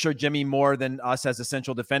I'm sure Jimmy more than us as a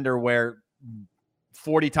central defender, where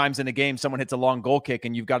 40 times in a game someone hits a long goal kick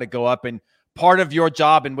and you've got to go up and part of your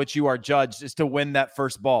job in which you are judged is to win that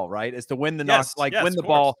first ball, right? Is to win the win the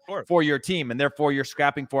ball for your team, and therefore you're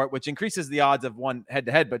scrapping for it, which increases the odds of one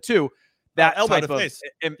head-to-head, but two, that type of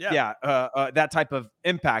that type of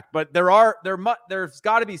impact. But there's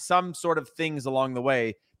got to be some sort of things along the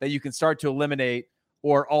way that you can start to eliminate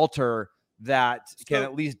or alter that can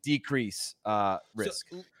at least decrease risk.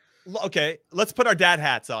 Okay, let's put our dad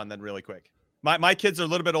hats on then really quick. My kids are a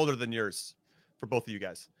little bit older than yours for both of you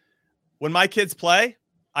guys. When my kids play,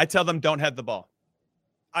 I tell them don't head the ball.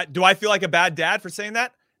 Do I feel like a bad dad for saying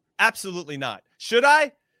that? Absolutely not. Should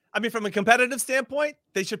I? I mean, from a competitive standpoint,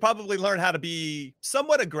 they should probably learn how to be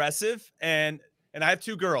somewhat aggressive. And I have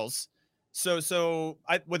 2 girls. So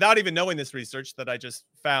without even knowing this research that I just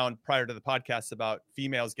found prior to the podcast about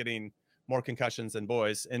females getting more concussions than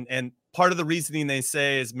boys. And part of the reasoning they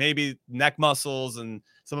say is maybe neck muscles, and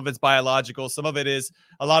some of it's biological. Some of it is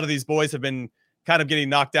a lot of these boys have been kind of getting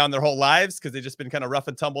knocked down their whole lives because they've just been kind of rough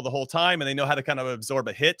and tumble the whole time, and they know how to kind of absorb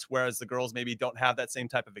a hit, whereas the girls maybe don't have that same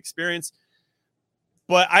type of experience.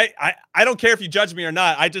 But I don't care if you judge me or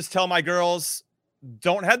not. I just tell my girls,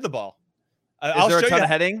 don't head the ball. Is there a ton of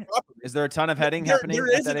heading? Is there a ton of heading happening?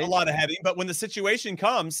 There isn't a lot of heading, but when the situation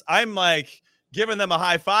comes, I'm like giving them a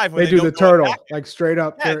high five. When they do the turtle, like straight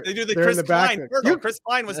up. Yeah, they do the Chris Klein turtle. Chris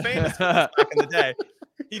Klein was famous for this back in the day.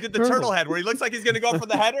 He did the turtle head where he looks like he's going to go for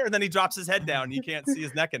the header, and then he drops his head down. And you can't see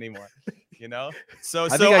his neck anymore. You know, so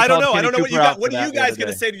I don't know. I don't know what are you guys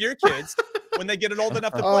going to say to your kids when they get old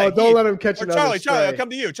enough to play? Don't let them catch another Charlie, I'll come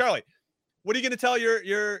to you, Charlie. What are you going to tell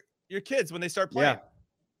your kids when they start playing? Yeah.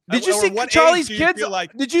 Did you see Charlie's kids?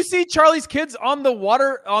 Did you see Charlie's kids on the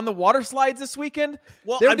water slides this weekend?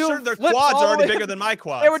 Well, I'm sure their quads are already bigger than my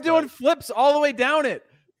quads. They were doing flips all the way down it.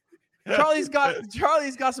 Charlie's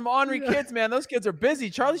got some ornery kids, man. Those kids are busy.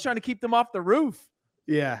 Charlie's trying to keep them off the roof.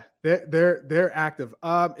 Yeah, they're active.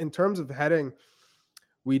 In terms of heading,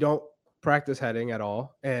 we don't practice heading at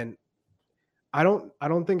all, and I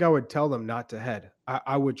don't think I would tell them not to head.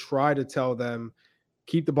 I would try to tell them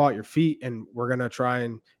keep the ball at your feet, and we're gonna try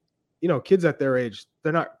and, kids at their age,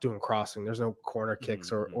 they're not doing crossing. There's no corner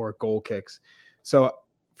kicks or goal kicks. So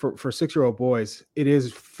for 6-year-old boys, it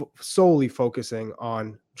is solely focusing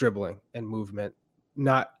on dribbling and movement,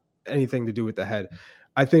 not anything to do with the head.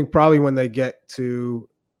 I think probably when they get to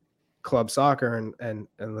club soccer and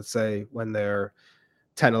let's say when they're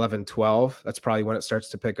 10, 11, 12, that's probably when it starts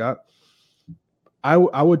to pick up. I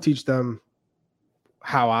would teach them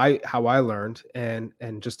how I learned and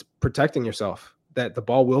just protecting yourself, that the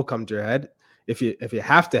ball will come to your head. If you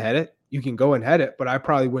have to head it, you can go and head it, but I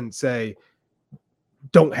probably wouldn't say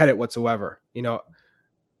don't head it whatsoever.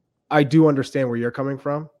 I do understand where you're coming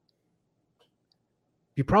from.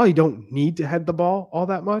 You probably don't need to head the ball all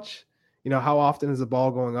that much. How often is the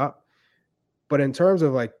ball going up? But in terms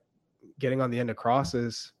of like getting on the end of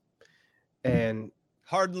crosses and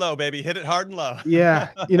hard and low, baby, hit it hard and low. Yeah.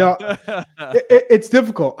 It's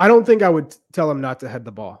difficult. I don't think I would tell them not to head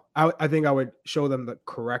the ball. I think I would show them the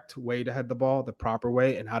correct way to head the ball, the proper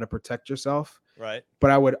way, and how to protect yourself. Right.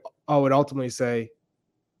 But I would ultimately say,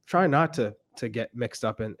 try not to get mixed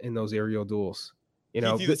up in those aerial duels,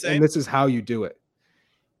 and this is how you do it.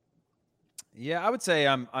 Yeah, I would say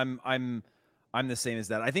I'm the same as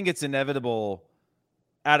that. I think it's inevitable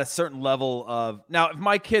at a certain level of, now if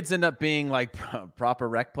my kids end up being like proper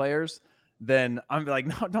rec players, then I'm like,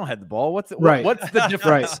 no, don't head the ball. What's the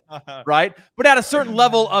difference? Right. But at a certain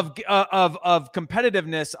level of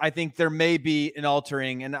competitiveness, I think there may be an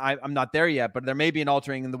altering, and I'm not there yet, but there may be an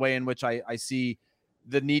altering in the way in which I see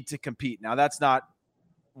the need to compete. Now that's not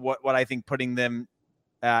what I think putting them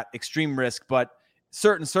at extreme risk, but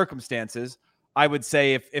certain circumstances, I would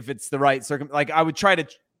say if it's the right like I would try to,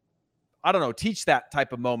 I don't know, teach that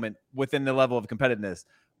type of moment within the level of competitiveness.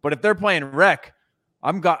 But if they're playing rec,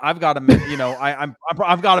 I've got them,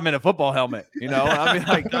 I've got them in a football helmet, I mean,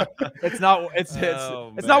 like it's not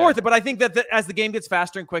worth it. But I think that as the game gets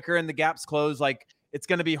faster and quicker and the gaps close, like it's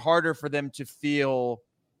going to be harder for them to feel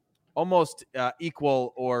almost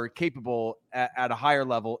equal or capable at a higher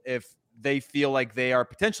level if they feel like they are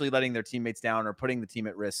potentially letting their teammates down or putting the team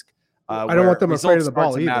at risk. I don't want them afraid of the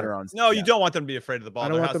ball either. You don't want them to be afraid of the ball. I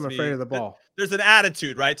don't want them afraid of the ball. There's an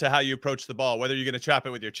attitude, right, to how you approach the ball, whether you're going to trap it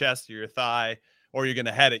with your chest or your thigh or you're going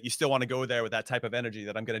to head it. You still want to go there with that type of energy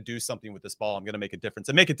that I'm going to do something with this ball. I'm going to make a difference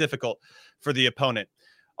and make it difficult for the opponent.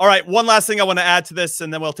 All right, one last thing I want to add to this,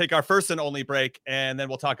 and then we'll take our first and only break, and then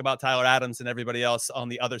we'll talk about Tyler Adams and everybody else on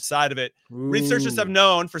the other side of it. Ooh. Researchers have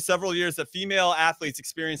known for several years that female athletes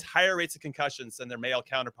experience higher rates of concussions than their male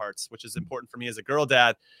counterparts, which is important for me as a girl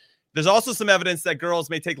dad. There's also some evidence that girls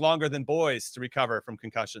may take longer than boys to recover from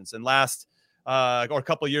concussions and last or a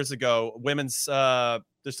couple of years ago. Women's,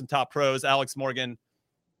 there's some top pros: Alex Morgan,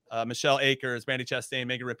 Michelle Akers, Brandy Chastain,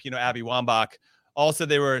 Megan Rapinoe, Abby Wambach. Also,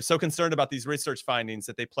 they were so concerned about these research findings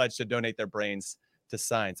that they pledged to donate their brains to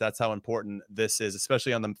science. That's how important this is,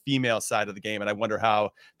 especially on the female side of the game. And I wonder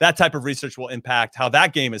how that type of research will impact how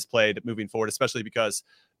that game is played moving forward, especially because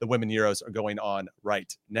the Women Euros are going on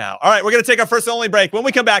right now. All right, we're going to take our first and only break. When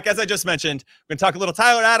we come back, as I just mentioned, we're going to talk a little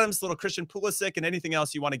Tyler Adams, a little Christian Pulisic, and anything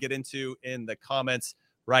else you want to get into in the comments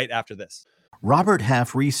right after this. Robert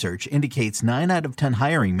Half research indicates 9 out of 10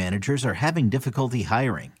 hiring managers are having difficulty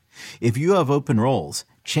hiring. If you have open roles,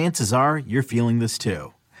 chances are you're feeling this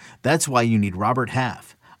too. That's why you need Robert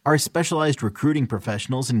Half. Our specialized recruiting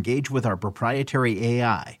professionals engage with our proprietary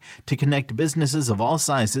AI to connect businesses of all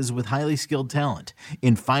sizes with highly skilled talent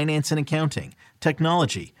in finance and accounting,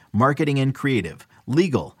 technology, marketing and creative,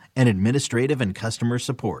 legal, and administrative and customer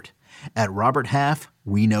support. At Robert Half,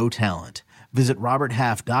 we know talent. Visit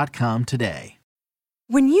roberthalf.com today.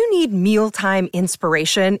 When you need mealtime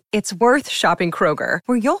inspiration, it's worth shopping Kroger,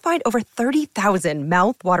 where you'll find over 30,000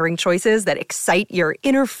 mouth-watering choices that excite your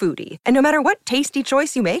inner foodie. And no matter what tasty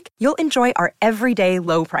choice you make, you'll enjoy our everyday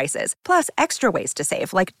low prices, plus extra ways to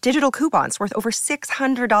save, like digital coupons worth over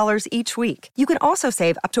 $600 each week. You can also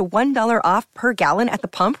save up to $1 off per gallon at the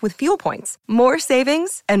pump with fuel points. More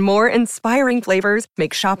savings and more inspiring flavors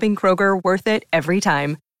make shopping Kroger worth it every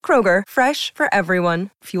time. Kroger, fresh for everyone.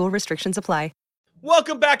 Fuel restrictions apply.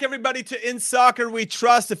 Welcome back, everybody, to In Soccer We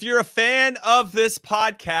Trust. If you're a fan of this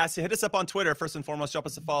podcast, hit us up on Twitter. First and foremost, drop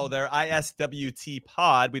us a follow there, ISWT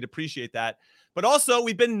Pod. We'd appreciate that. But also,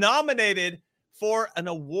 we've been nominated for an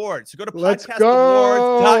award. So go to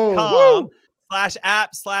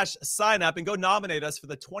podcastawards.com/app/sign up and go nominate us for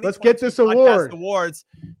the 2022 Let's get this Podcast Awards.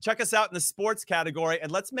 Check us out in the sports category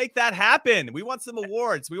and let's make that happen. We want some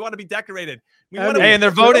awards. We want to be decorated. Hey, and they're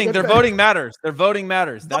voting. Their voting matters. Their voting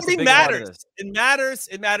matters. That's voting matters. It matters.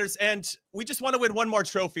 It matters. And we just want to win one more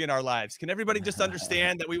trophy in our lives. Can everybody just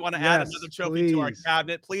understand that we want to add another trophy to our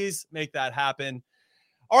cabinet? Please make that happen.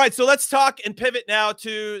 All right, so let's talk and pivot now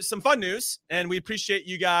to some fun news. And we appreciate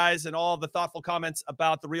you guys and all the thoughtful comments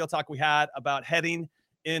about the real talk we had about heading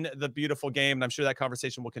in the beautiful game. And I'm sure that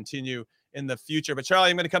conversation will continue in the future. But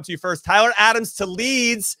Charlie, I'm going to come to you first. Tyler Adams to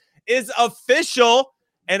Leeds is official.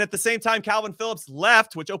 And at the same time, Calvin Phillips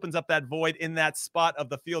left, which opens up that void in that spot of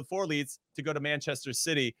the field for Leeds to go to Manchester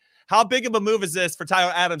City. How big of a move is this for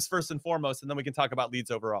Tyler Adams, first and foremost? And then we can talk about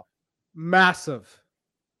Leeds overall. Massive.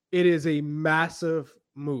 It is a massive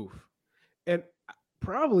move. And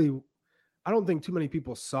probably, I don't think too many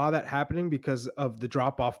people saw that happening because of the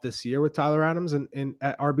drop-off this year with Tyler Adams and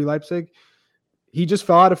at RB Leipzig. He just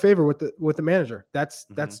fell out of favor with the manager. That's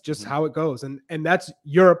just how it goes. And that's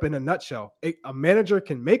Europe in a nutshell. A manager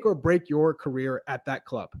can make or break your career at that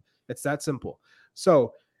club. It's that simple.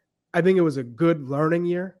 So I think it was a good learning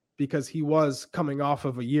year because he was coming off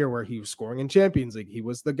of a year where he was scoring in Champions League. He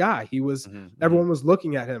was the guy. He was everyone was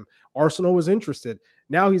looking at him. Arsenal was interested.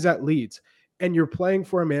 Now he's at Leeds. And you're playing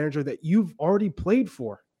for a manager that you've already played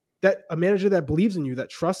for, that a manager that believes in you, that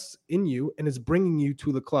trusts in you and is bringing you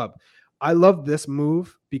to the club. I love this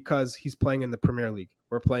move because he's playing in the Premier League.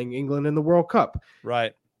 We're playing England in the World Cup.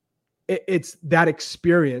 Right. It's that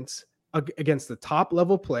experience against the top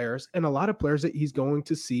level players and a lot of players that he's going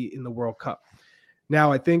to see in the World Cup.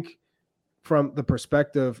 Now, I think from the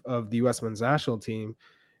perspective of the U.S. men's national team,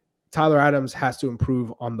 Tyler Adams has to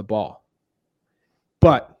improve on the ball.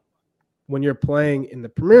 But when you're playing in the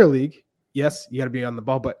Premier League, yes, you got to be on the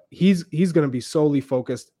ball, but he's going to be solely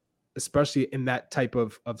focused, especially in that type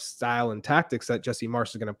of style and tactics that Jesse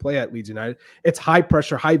Marsch is going to play at Leeds United. It's high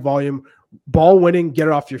pressure, high volume, ball winning, get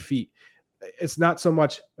it off your feet. It's not so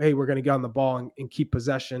much, hey, we're going to get on the ball and keep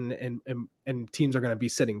possession and teams are going to be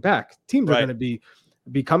sitting back. Teams are going to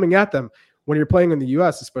be coming at them. When you're playing in the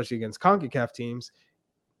U.S., especially against CONCACAF teams,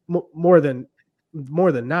 more than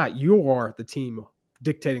not, you are the team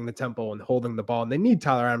dictating the tempo and holding the ball. And they need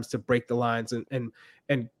Tyler Adams to break the lines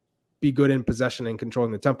and be good in possession and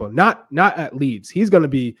controlling the tempo. Not at Leeds. He's going to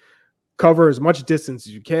be cover as much distance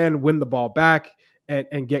as you can, win the ball back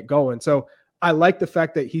and get going. So I like the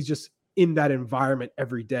fact that he's just in that environment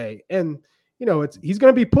every day. And, he's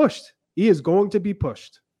going to be pushed. He is going to be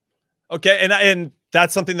pushed. Okay. And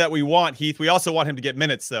that's something that we want, Heath. We also want him to get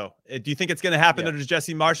minutes, though. Do you think it's going to happen under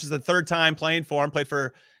Jesse Marsch? This is the third time playing for him, played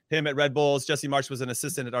for him at Red Bulls. Jesse Marsch was an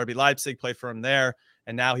assistant at RB Leipzig, played for him there,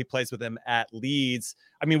 and now he plays with him at Leeds.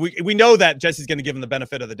 I mean, we know that Jesse's going to give him the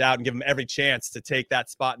benefit of the doubt and give him every chance to take that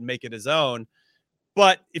spot and make it his own.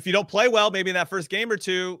 But if you don't play well, maybe in that first game or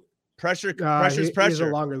two, pressure. He has a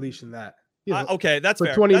longer leash than that. Okay, that's for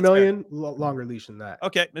fair. 20 that's million, longer leash than that.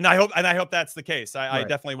 Okay, and I hope that's the case. I Right.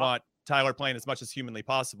 definitely want Tyler playing as much as humanly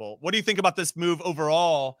possible. What do you think about this move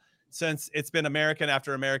overall, since it's been American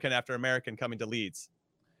after American after American coming to Leeds?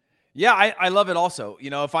 Yeah, I love it also. You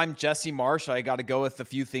know, if I'm Jesse Marsch, I got to go with a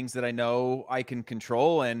few things that I know I can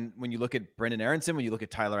control. And when you look at Brenden Aaronson, when you look at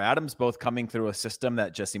Tyler Adams, both coming through a system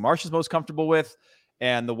that Jesse Marsch is most comfortable with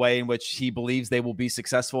and the way in which he believes they will be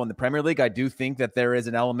successful in the Premier League, I do think that there is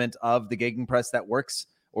an element of the gegenpress that works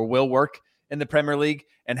or will work in the Premier League,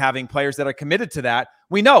 and having players that are committed to that.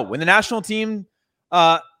 We know when the national team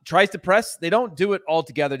tries to press, they don't do it all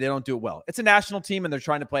together. They don't do it well. It's a national team and they're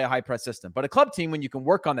trying to play a high press system. But a club team, when you can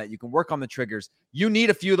work on that, you can work on the triggers. You need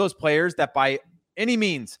a few of those players that by any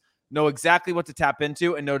means know exactly what to tap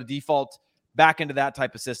into and know to default back into that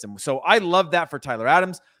type of system. So I love that for Tyler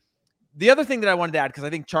Adams. The other thing that I wanted to add, because I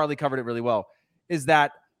think Charlie covered it really well, is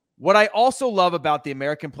that what I also love about the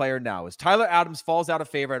American player now is Tyler Adams falls out of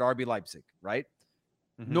favor at RB Leipzig, right?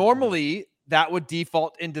 Mm-hmm. Normally, that would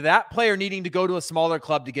default into that player needing to go to a smaller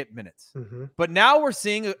club to get minutes. Mm-hmm. But now we're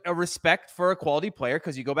seeing a respect for a quality player,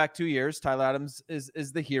 because you go back 2 years, Tyler Adams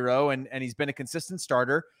is the hero, and he's been a consistent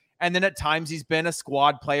starter. And then at times he's been a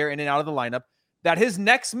squad player in and out of the lineup, that his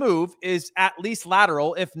next move is at least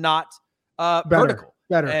lateral, if not vertical.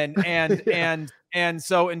 Better. And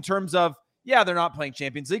so in terms of, yeah, they're not playing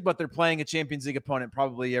Champions League, but they're playing a Champions League opponent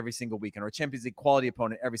probably every single weekend, or a Champions League quality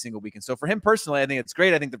opponent every single weekend. So for him personally, I think it's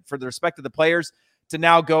great. I think that for the respect of the players to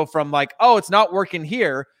now go from like, oh, it's not working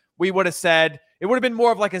here, we would have said it would have been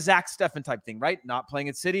more of like a Zach Steffen type thing, right? Not playing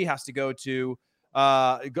at City, has to go to,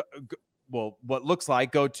 what looks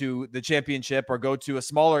like go to the Championship or go to a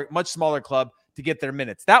much smaller club to get their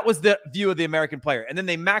minutes. That was the view of the American player. And then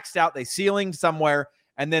they maxed out, they ceilinged somewhere,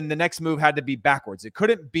 and then the next move had to be backwards. It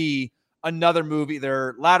couldn't be another move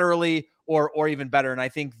either laterally or even better. And I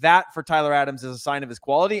think that for Tyler Adams is a sign of his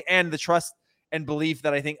quality and the trust and belief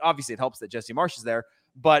that I think obviously it helps that Jesse Marsch is there,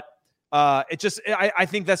 but I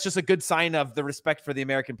think that's just a good sign of the respect for the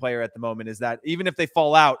American player at the moment, is that even if they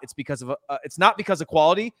fall out, it's because of it's not because of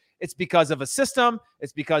quality. It's because of a system.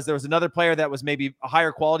 It's because there was another player that was maybe a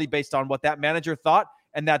higher quality based on what that manager thought,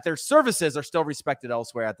 and that their services are still respected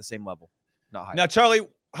elsewhere at the same level. Not high. Now, Charlie,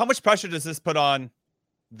 how much pressure does this put on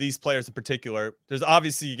these players in particular? There's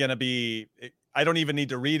obviously going to be, I don't even need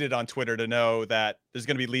to read it on Twitter to know that there's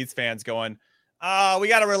going to be Leeds fans going, oh, we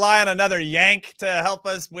got to rely on another Yank to help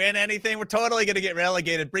us win anything. We're totally going to get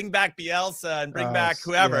relegated. Bring back Bielsa and bring back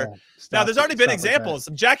whoever. Yeah. Now, there's already been examples.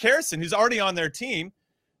 Jack Harrison, who's already on their team,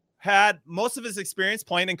 had most of his experience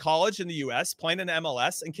playing in college in the U.S., playing in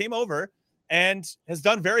MLS, and came over and has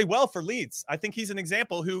done very well for Leeds. I think he's an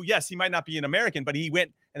example who, yes, he might not be an American, but he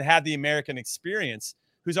went and had the American experience,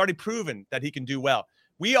 who's already proven that he can do well.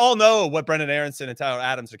 We all know what Brenden Aaronson and Tyler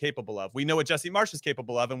Adams are capable of. We know what Jesse Marsch is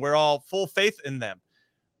capable of, and we're all full faith in them.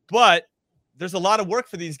 But there's a lot of work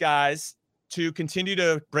for these guys to continue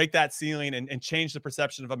to break that ceiling and change the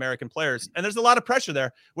perception of American players. And there's a lot of pressure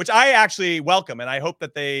there, which I actually welcome. And I hope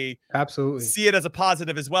that they absolutely see it as a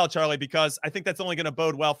positive as well, Charlie, because I think that's only going to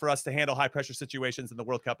bode well for us to handle high pressure situations in the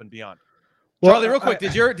World Cup and beyond. Well, Charlie, real quick,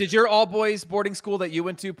 did your all boys boarding school that you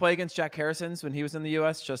went to play against Jack Harrison's when he was in the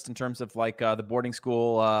U.S., just in terms of like the boarding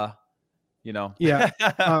school, you know? Yeah,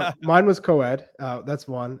 mine was co-ed. That's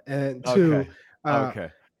one. And two,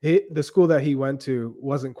 the school that he went to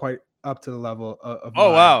wasn't quite up to the level of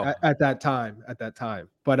mine at that time.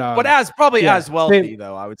 But as wealthy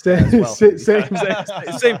though, I would say as well. Same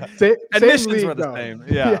admissions were the same.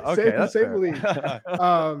 Yeah, same league.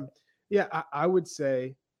 I would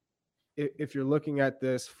say, if you're looking at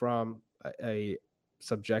this from a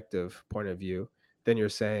subjective point of view, then you're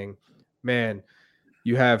saying, man,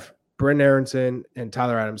 you have Brenden Aaronson and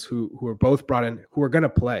Tyler Adams who are both brought in, who are going to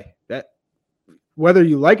play. That whether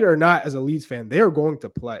you like it or not as a Leeds fan, they are going to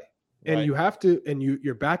play. And right. You have to, and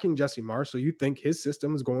you're backing Jesse Marsch, so you think his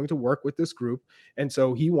system is going to work with this group. And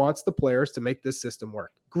so he wants the players to make this system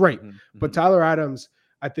work. Great. Mm-hmm. But Tyler Adams,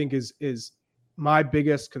 I think is my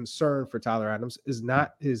biggest concern for Tyler Adams is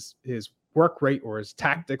not his work rate or his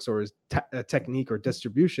tactics or his technique or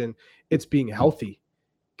distribution. It's being healthy.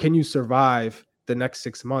 Can you survive the next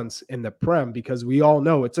 6 months in the Prem? Because we all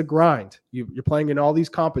know it's a grind. You're playing in all these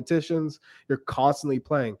competitions. You're constantly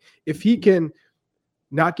playing. If he can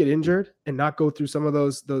not get injured and not go through some of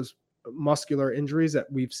those muscular injuries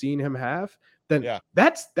that we've seen him have, then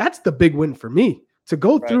that's the big win for me. To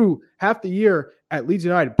go through half the year at Leeds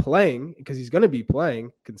United playing, because he's going to be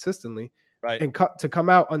playing consistently, and to come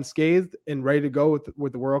out unscathed and ready to go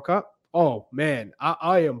with the World Cup. Oh man,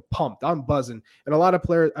 I am pumped. I'm buzzing. And a lot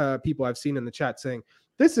of people I've seen in the chat saying,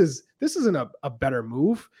 this isn't a better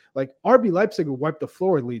move. Like RB Leipzig would wipe the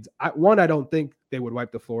floor with Leeds. I don't think they would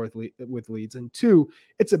wipe the floor with Leeds. And two,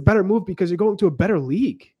 it's a better move because you're going to a better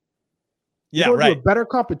league. You're going to a better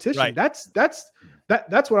competition. Right. That's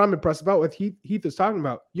what I'm impressed about with Heath is talking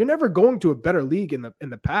about. You're never going to a better league in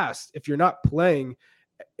the past if you're not playing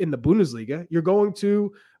in the Bundesliga. You're going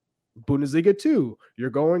to Bundesliga 2. You're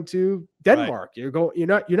going to Denmark. Right.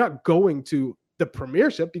 You're not going to the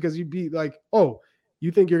Premiership because you'd be like, oh,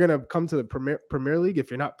 you think you're going to come to the Premier League if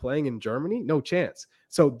you're not playing in Germany? No chance.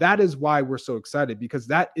 So that is why we're so excited, because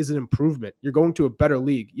that is an improvement. You're going to a better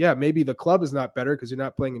league. Yeah, maybe the club is not better because you're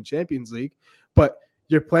not playing in Champions League, but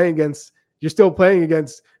you're still playing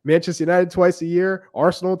against Manchester United twice a year,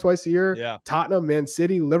 Arsenal twice a year, Tottenham, Man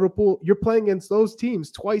City, Liverpool. You're playing against those teams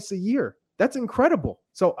twice a year. That's incredible.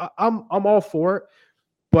 So I'm all for it,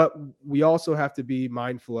 but we also have to be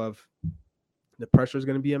mindful of the pressure is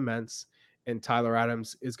going to be immense, and Tyler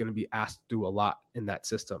Adams is going to be asked to do a lot in that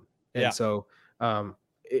system. And so I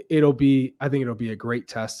think it'll be a great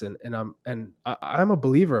test. And I'm a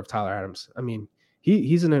believer of Tyler Adams. I mean,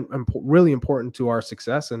 he's really important to our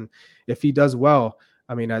success. And if he does well,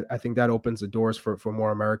 I mean, I think that opens the doors for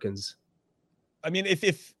more Americans. I mean,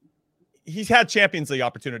 if he's had Champions League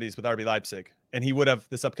opportunities with RB Leipzig, and he would have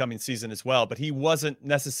this upcoming season as well, but he wasn't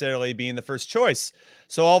necessarily being the first choice.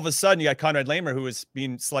 So all of a sudden you got Konrad Laimer, who was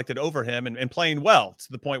being selected over him and playing well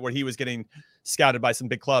to the point where he was getting scouted by some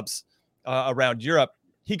big clubs around Europe.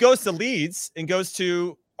 He goes to Leeds and goes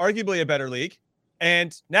to arguably a better league,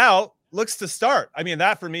 and now looks to start. I mean,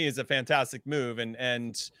 that for me is a fantastic move,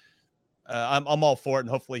 and I'm all for it, and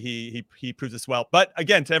hopefully he proves this well. But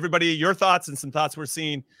again, to everybody, your thoughts and some thoughts we're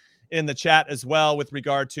seeing in the chat as well with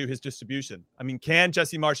regard to his distribution. I mean, can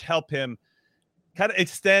Jesse Marsch help him kind of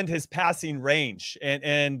extend his passing range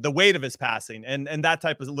and the weight of his passing and that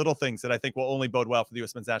type of little things that I think will only bode well for the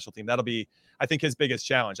U.S. men's national team? That'll be, I think, his biggest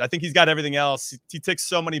challenge. I think he's got everything else. He ticks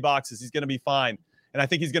so many boxes. He's going to be fine. And I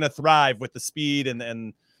think he's going to thrive with the speed and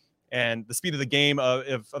the speed of the game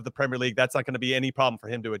of the Premier League. That's not going to be any problem for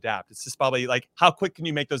him to adapt. It's just probably like, how quick can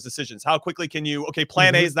you make those decisions? How quickly can you,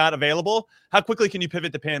 plan A is not available. How quickly can you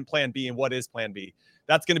pivot to plan B, and what is plan B?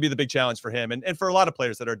 That's going to be the big challenge for him and for a lot of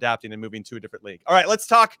players that are adapting and moving to a different league. All right, let's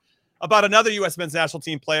talk about another U.S. men's national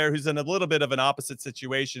team player who's in a little bit of an opposite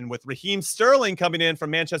situation with Raheem Sterling coming in from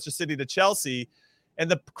Manchester City to Chelsea. And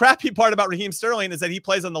the crappy part about Raheem Sterling is that he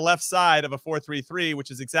plays on the left side of a 4-3-3, which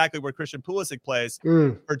is exactly where Christian Pulisic plays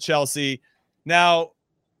for Chelsea. Now,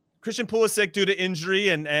 Christian Pulisic, due to injury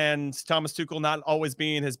and Thomas Tuchel not always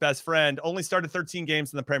being his best friend, only started 13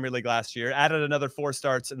 games in the Premier League last year, added another 4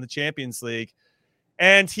 starts in the Champions League.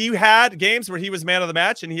 And he had games where he was man of the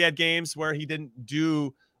match, and he had games where he didn't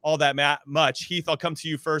do all that much. Heath, I'll come to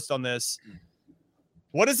you first on this.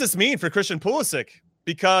 What does this mean for Christian Pulisic?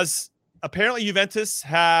 Because apparently Juventus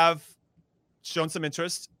have shown some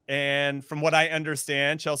interest, and from what I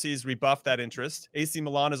understand, Chelsea's rebuffed that interest. AC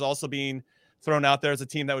Milan is also being thrown out there as a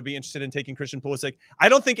team that would be interested in taking Christian Pulisic. I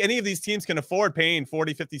don't think any of these teams can afford paying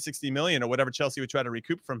 40, 50, 60 million or whatever Chelsea would try to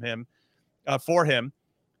recoup from him for him.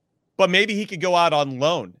 But maybe he could go out on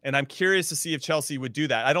loan, and I'm curious to see if Chelsea would do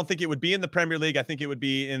that. I don't think it would be in the Premier League. I think it would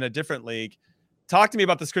be in a different league. Talk to me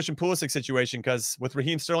about this Christian Pulisic situation, because with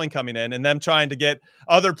Raheem Sterling coming in and them trying to get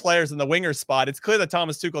other players in the winger spot, it's clear that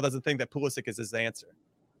Thomas Tuchel doesn't think that Pulisic is his answer.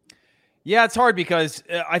 Yeah, it's hard because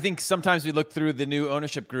I think sometimes we look through the new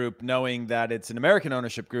ownership group knowing that it's an American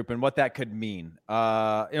ownership group and what that could mean.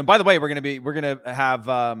 By the way, we're going to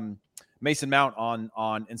have Mason Mount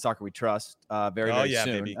on In Soccer We Trust very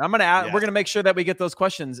soon. Baby. We're going to make sure that we get those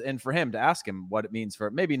questions in for him to ask him what it means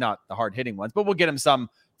for maybe not the hard hitting ones, but we'll get him some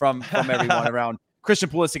from everyone around Christian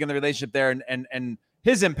Pulisic and the relationship there and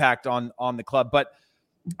his impact on the club. But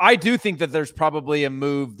I do think that there's probably a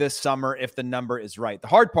move this summer if the number is right. The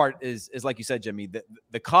hard part is like you said, Jimmy,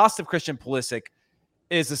 the cost of Christian Pulisic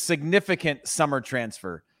is a significant summer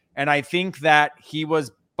transfer. And I think that he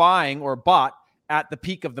was bought at the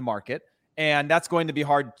peak of the market, and that's going to be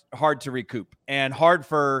hard to recoup and hard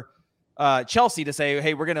for Chelsea to say,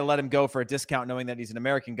 hey, we're going to let him go for a discount knowing that he's an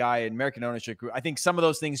American guy, an American ownership group. I think some of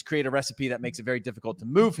those things create a recipe that makes it very difficult to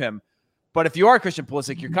move him. But if you are Christian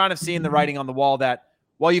Pulisic, you're kind of seeing the writing on the wall that,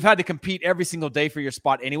 well, you've had to compete every single day for your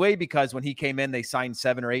spot anyway, because when he came in, they signed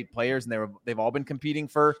 7 or 8 players, and they've all been competing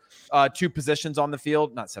for 2 positions on the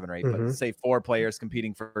field. Not 7 or 8, but say 4 players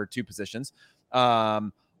competing for 2 positions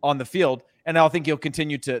on the field. And I think he'll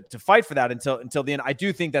continue to fight for that until the end. I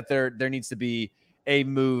do think that there needs to be a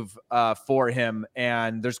move for him,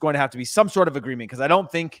 and there's going to have to be some sort of agreement, because I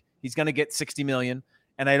don't think he's going to get 60 million,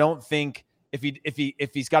 and I don't think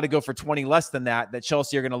if he's got to go for 20 less than that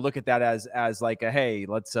Chelsea are going to look at that as like a, hey,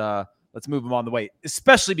 let's move him on the way,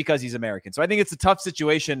 especially because he's American. So I think it's a tough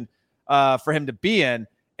situation for him to be in.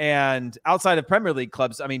 And outside of Premier League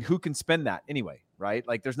clubs, I mean, who can spend that anyway, right?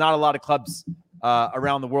 Like there's not a lot of clubs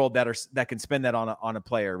around the world that can spend that on a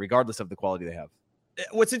player, regardless of the quality they have.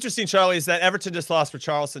 What's interesting, Charlie, is that Everton just lost for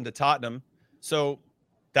Charleston to Tottenham. So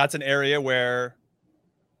that's an area where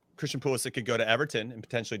Christian Pulisic could go to Everton and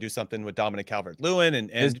potentially do something with Dominic Calvert-Lewin. And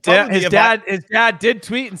his dad did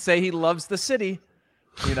tweet and say he loves the city.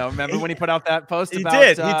 You know, remember when he put out that post? He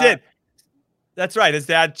did. That's right. His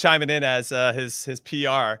dad chiming in as his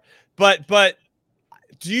PR. But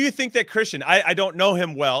do you think that Christian? I don't know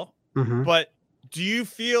him well, but do you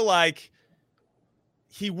feel like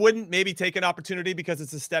he wouldn't maybe take an opportunity because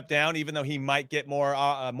it's a step down, even though he might get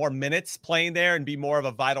more minutes playing there and be more of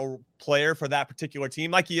a vital player for that particular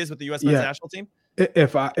team, like he is with the U.S. men's national team?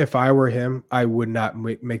 If I were him, I would not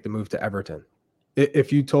make the move to Everton.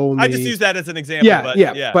 If you told me, I just use that as an example.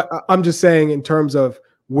 But I'm just saying in terms of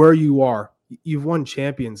where you are, you've won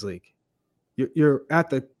Champions League. You're at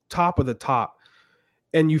the top of the top,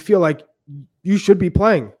 and you feel like you should be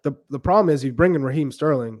playing. The problem is you bring in Raheem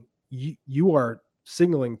Sterling, you are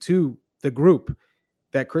signaling to the group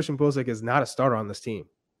that Christian Pulisic is not a starter on this team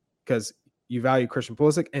because you value Christian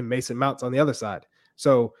Pulisic and Mason Mount's on the other side.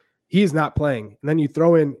 So he's not playing. And then you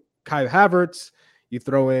throw in Kai Havertz, you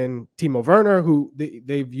throw in Timo Werner, who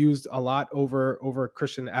they've used a lot over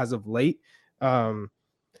Christian as of late. So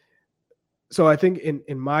I think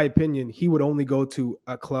in my opinion, he would only go to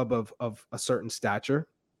a club of a certain stature.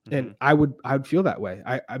 And I would feel that way.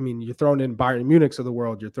 I mean, you're throwing in Bayern Munich's of the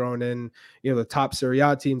world. You're throwing in, the top Serie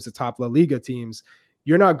A teams, the top La Liga teams.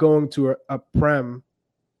 You're not going to a Prem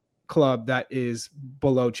club that is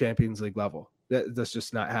below Champions League level. That's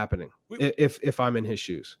just not happening. If I'm in his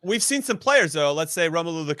shoes, we've seen some players though. Let's say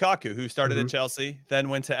Romelu Lukaku, who started at Chelsea, then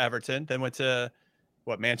went to Everton, then went to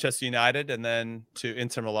Manchester United, and then to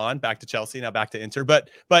Inter Milan, back to Chelsea, now back to Inter. But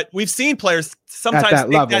we've seen players sometimes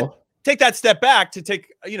take that step back to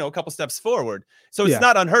take, a couple steps forward. So it's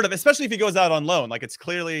not unheard of, especially if he goes out on loan. Like it's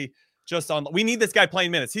clearly just on. We need this guy playing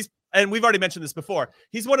minutes. And we've already mentioned this before.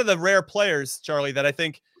 He's one of the rare players, Charlie, that I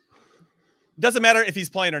think doesn't matter if he's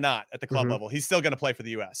playing or not at the club level. He's still going to play for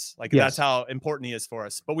the U.S. That's how important he is for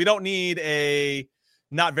us. But we don't need a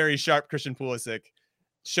not very sharp Christian Pulisic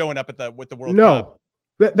showing up with the World Cup.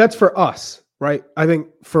 No, that's for us, right? I think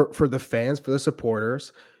for the fans, for the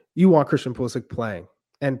supporters, you want Christian Pulisic playing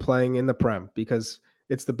in the Prem because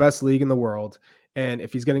it's the best league in the world. And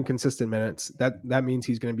if he's getting consistent minutes, that means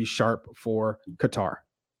he's going to be sharp for Qatar.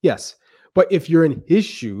 Yes. But if you're in his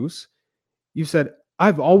shoes, you said,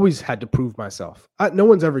 I've always had to prove myself. No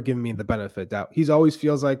one's ever given me the benefit of doubt. He's always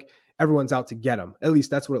feels like everyone's out to get him. At least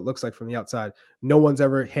that's what it looks like from the outside. No one's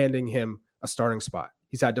ever handing him a starting spot.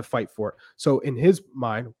 He's had to fight for it. So in his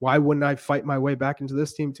mind, why wouldn't I fight my way back into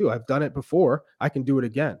this team too? I've done it before. I can do it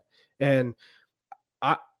again. And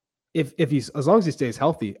if he's, as long as he stays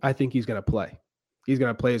healthy, I think he's going to play. He's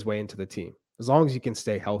going to play his way into the team as long as he can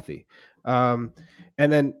stay healthy. And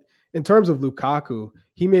then in terms of Lukaku,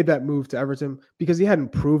 he made that move to Everton because he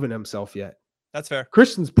hadn't proven himself yet. That's fair.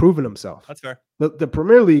 Christian's proven himself. That's fair. The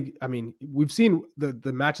Premier League, I mean, we've seen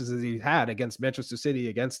the matches that he's had against Manchester City,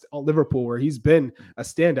 against Liverpool, where he's been a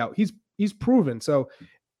standout. He's proven. So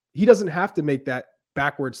he doesn't have to make that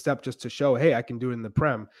backward step just to show, hey, I can do it in the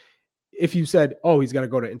Prem. If you said, oh, he's got to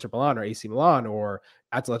go to Inter Milan or AC Milan or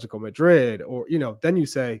Atletico Madrid, or, then you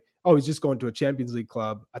say, oh, he's just going to a Champions League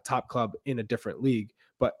club, a top club in a different league.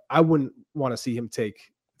 But I wouldn't want to see him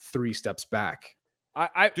take 3 steps back.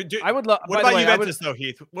 I would love. What about Juventus though,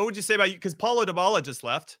 Heath? What would you say about you? Because Paulo Dybala just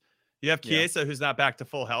left. You have Chiesa, who's not back to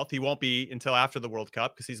full health. He won't be until after the World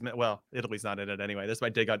Cup because Italy's not in it anyway. This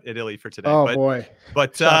might dig on Italy for today. Oh boy!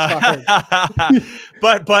 But I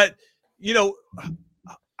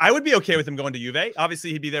would be okay with him going to Juve.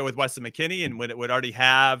 Obviously, he'd be there with Weston McKennie and would already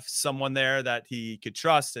have someone there that he could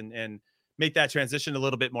trust and make that transition a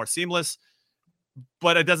little bit more seamless.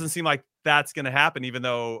 But it doesn't seem like that's going to happen, even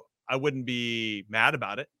though I wouldn't be mad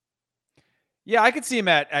about it. Yeah, I could see him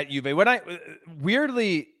at Juve.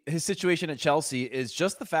 Weirdly, his situation at Chelsea is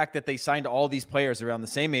just the fact that they signed all these players around the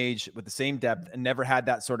same age with the same depth and never had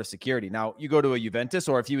that sort of security. Now, you go to a Juventus,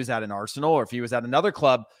 or if he was at an Arsenal, or if he was at another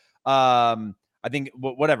club, I think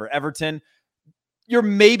whatever, Everton, you're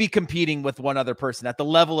maybe competing with one other person at the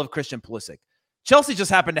level of Christian Pulisic. Chelsea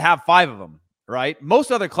just happened to have 5 of them, right?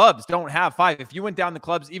 Most other clubs don't have 5. If you went down the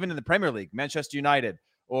clubs, even in the Premier League, Manchester United,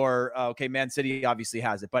 or Man City obviously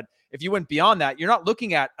has it. But if you went beyond that, you're not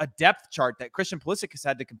looking at a depth chart that Christian Pulisic has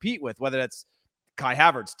had to compete with, whether that's Kai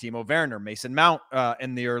Havertz, Timo Werner, Mason Mount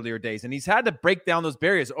in the earlier days. And he's had to break down those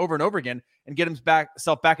barriers over and over again and get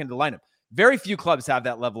himself back into the lineup. Very few clubs have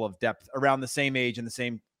that level of depth around the same age and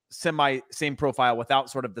the same profile without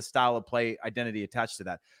sort of the style of play identity attached to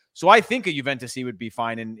that. So I think a Juventus he would be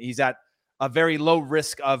fine, and he's at a very low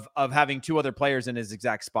risk of having two other players in his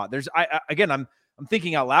exact spot. I'm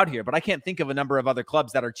thinking out loud here, but I can't think of a number of other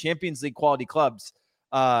clubs that are Champions League quality clubs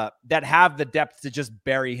that have the depth to just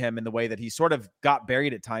bury him in the way that he sort of got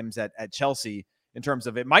buried at times at Chelsea, in terms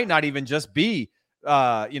of it might not even just be,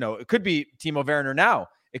 it could be Timo Werner now.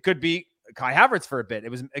 It could be Kai Havertz for a bit. It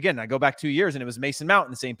was, again, I go back 2 years and it was Mason Mount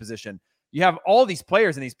in the same position. You have all these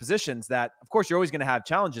players in these positions that, of course, you're always going to have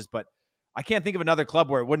challenges, but I can't think of another club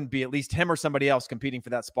where it wouldn't be at least him or somebody else competing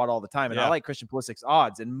for that spot all the time. And I like Christian Pulisic's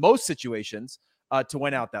odds in most situations to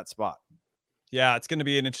win out that spot. Yeah, it's going to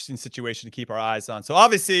be an interesting situation to keep our eyes on. So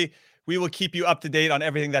obviously, we will keep you up to date on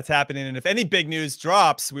everything that's happening. And if any big news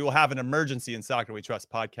drops, we will have an Emergency in Soccer We Trust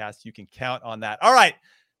podcast. You can count on that. All right.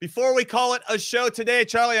 Before we call it a show today,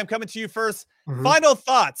 Charlie, I'm coming to you first. Final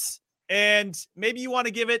thoughts. And maybe you want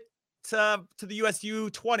to give it to the US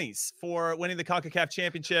U20s for winning the CONCACAF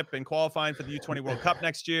championship and qualifying for the U20 World Cup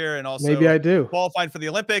next year. And also maybe I do qualifying for the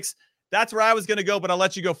Olympics. That's where I was going to go, but I'll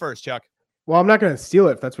let you go first, Chuck. Well, I'm not going to steal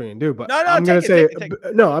it if that's what you can do, but I'm going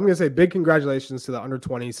to say big congratulations to the under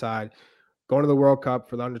 20 side going to the World Cup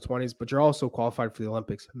for the under 20s, but you're also qualified for the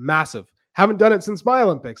Olympics. Massive. Haven't done it since my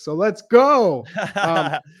Olympics. So let's go.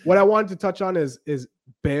 What I wanted to touch on is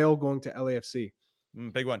Bale going to LAFC.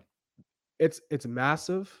 Big one. It's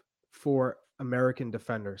massive for American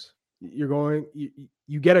defenders.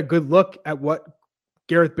 You get a good look at what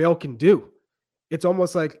Gareth Bale can do. It's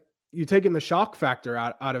almost like you're taking the shock factor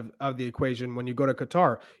out of the equation when you go to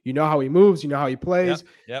Qatar. You know how he moves, you know how he plays.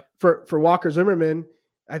 Yep. For Walker Zimmerman,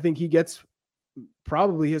 I think he gets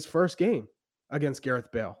probably his first game against Gareth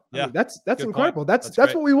Bale. Yeah, I mean, that's incredible. Point.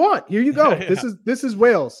 That's what we want. Here you go. This is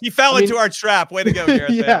Wales. He fell into our trap. Way to go, Gareth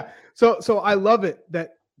Bale. So I love it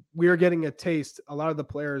that we are getting a taste. A lot of the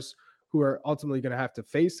players who are ultimately going to have to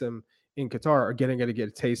face him in Qatar are going to get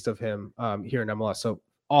a taste of him here in MLS. So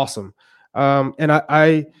awesome. And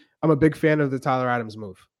I'm a big fan of the Tyler Adams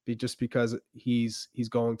move, just because he's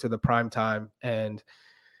going to the prime time and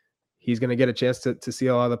he's going to get a chance to see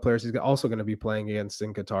a lot of the players he's also going to be playing against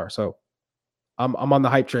in Qatar. So I'm on the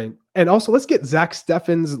hype train. And also, let's get Zach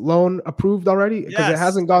Steffen's loan approved already, because it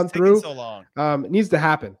hasn't gone through. So long. It needs to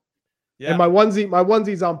happen. Yeah. And my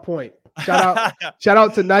onesie's on point. Shout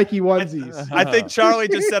out to Nike onesies. I think Charlie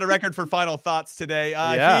just set a record for final thoughts today.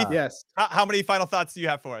 Heath, yes. How many final thoughts do you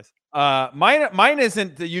have for us? Mine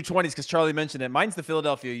isn't the U20s because Charlie mentioned it. Mine's the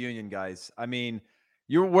Philadelphia Union, guys. I mean,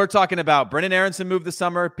 we're talking about Brennan Aronson moved this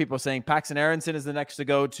summer. People are saying Paxton Aronson is the next to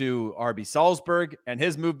go to RB Salzburg, and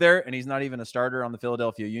his move there, and he's not even a starter on the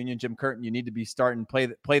Philadelphia Union. Jim Curtin, you need to be starting play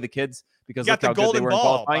the kids, because look how good they were in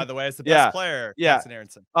qualifying. By the way, as the best player. Paxton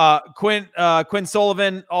Aronson. Quinn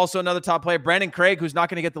Sullivan, also another top player. Brandon Craig, who's not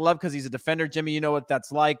going to get the love because he's a defender. Jimmy, you know what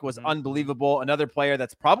that's like. Was unbelievable. Another player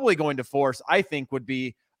that's probably going to force, I think, would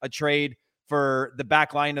be a trade for the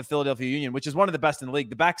back line of Philadelphia Union, which is one of the best in the league.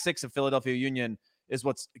 The back six of Philadelphia Union is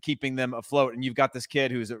what's keeping them afloat. And you've got this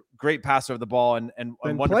kid who's a great passer of the ball and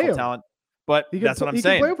wonderful talent. But that's what I'm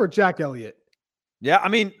saying. He can play over Jack Elliott. Yeah, I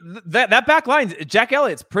mean, that back line, Jack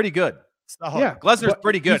Elliott's pretty good. Yeah, Glesner's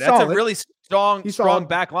pretty good. That's a really strong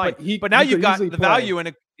back line. But now you've got the value in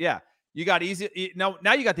it. Yeah. You got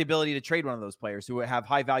now you got the ability to trade one of those players who have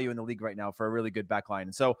high value in the league right now for a really good back line.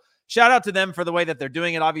 And so shout out to them for the way that they're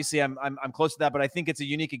doing it. Obviously, I'm close to that, but I think it's a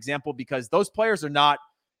unique example because those players are not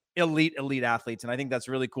elite athletes. And I think that's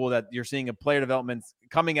really cool that you're seeing a player development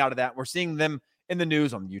coming out of that. We're seeing them in the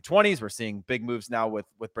news on the U20s. We're seeing big moves now with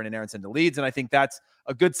Brendan Aronson to Leeds. And I think that's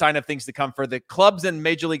a good sign of things to come for the clubs in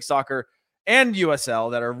Major League Soccer and USL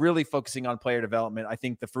that are really focusing on player development. I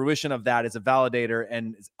think the fruition of that is a validator,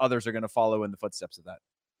 and others are going to follow in the footsteps of that.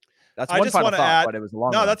 That's one final thought, but it was a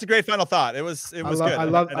long one. That's a great final thought. It was good. I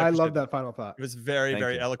love that final thought. It was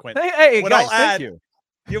very eloquent. Hey, guys, thank you.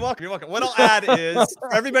 You're welcome. What I'll add is,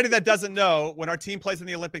 for everybody that doesn't know, when our team plays in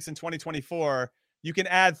the Olympics in 2024, you can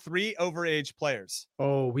add 3 overage players.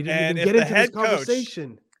 Oh, we didn't even get into this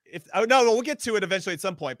conversation. We'll get to it eventually at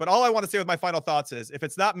some point. But all I want to say with my final thoughts is, if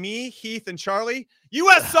it's not me, Heath, and Charlie,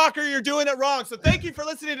 U.S. Soccer, you're doing it wrong. So thank you for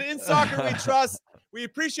listening to In Soccer We Trust. We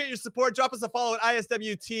appreciate your support. Drop us a follow at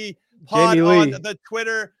ISWT Pod on the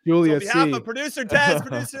Twitter. Julia on behalf of producer Des,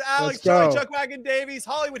 producer Alex, Charlie Chuck Wagon Davies,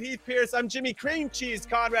 Hollywood Heath Pierce, I'm Jimmy Cream Cheese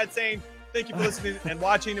Conrad saying thank you for listening and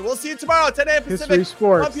watching. And we'll see you tomorrow, 10 a.m. Pacific,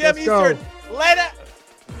 1 p.m. Eastern. Later.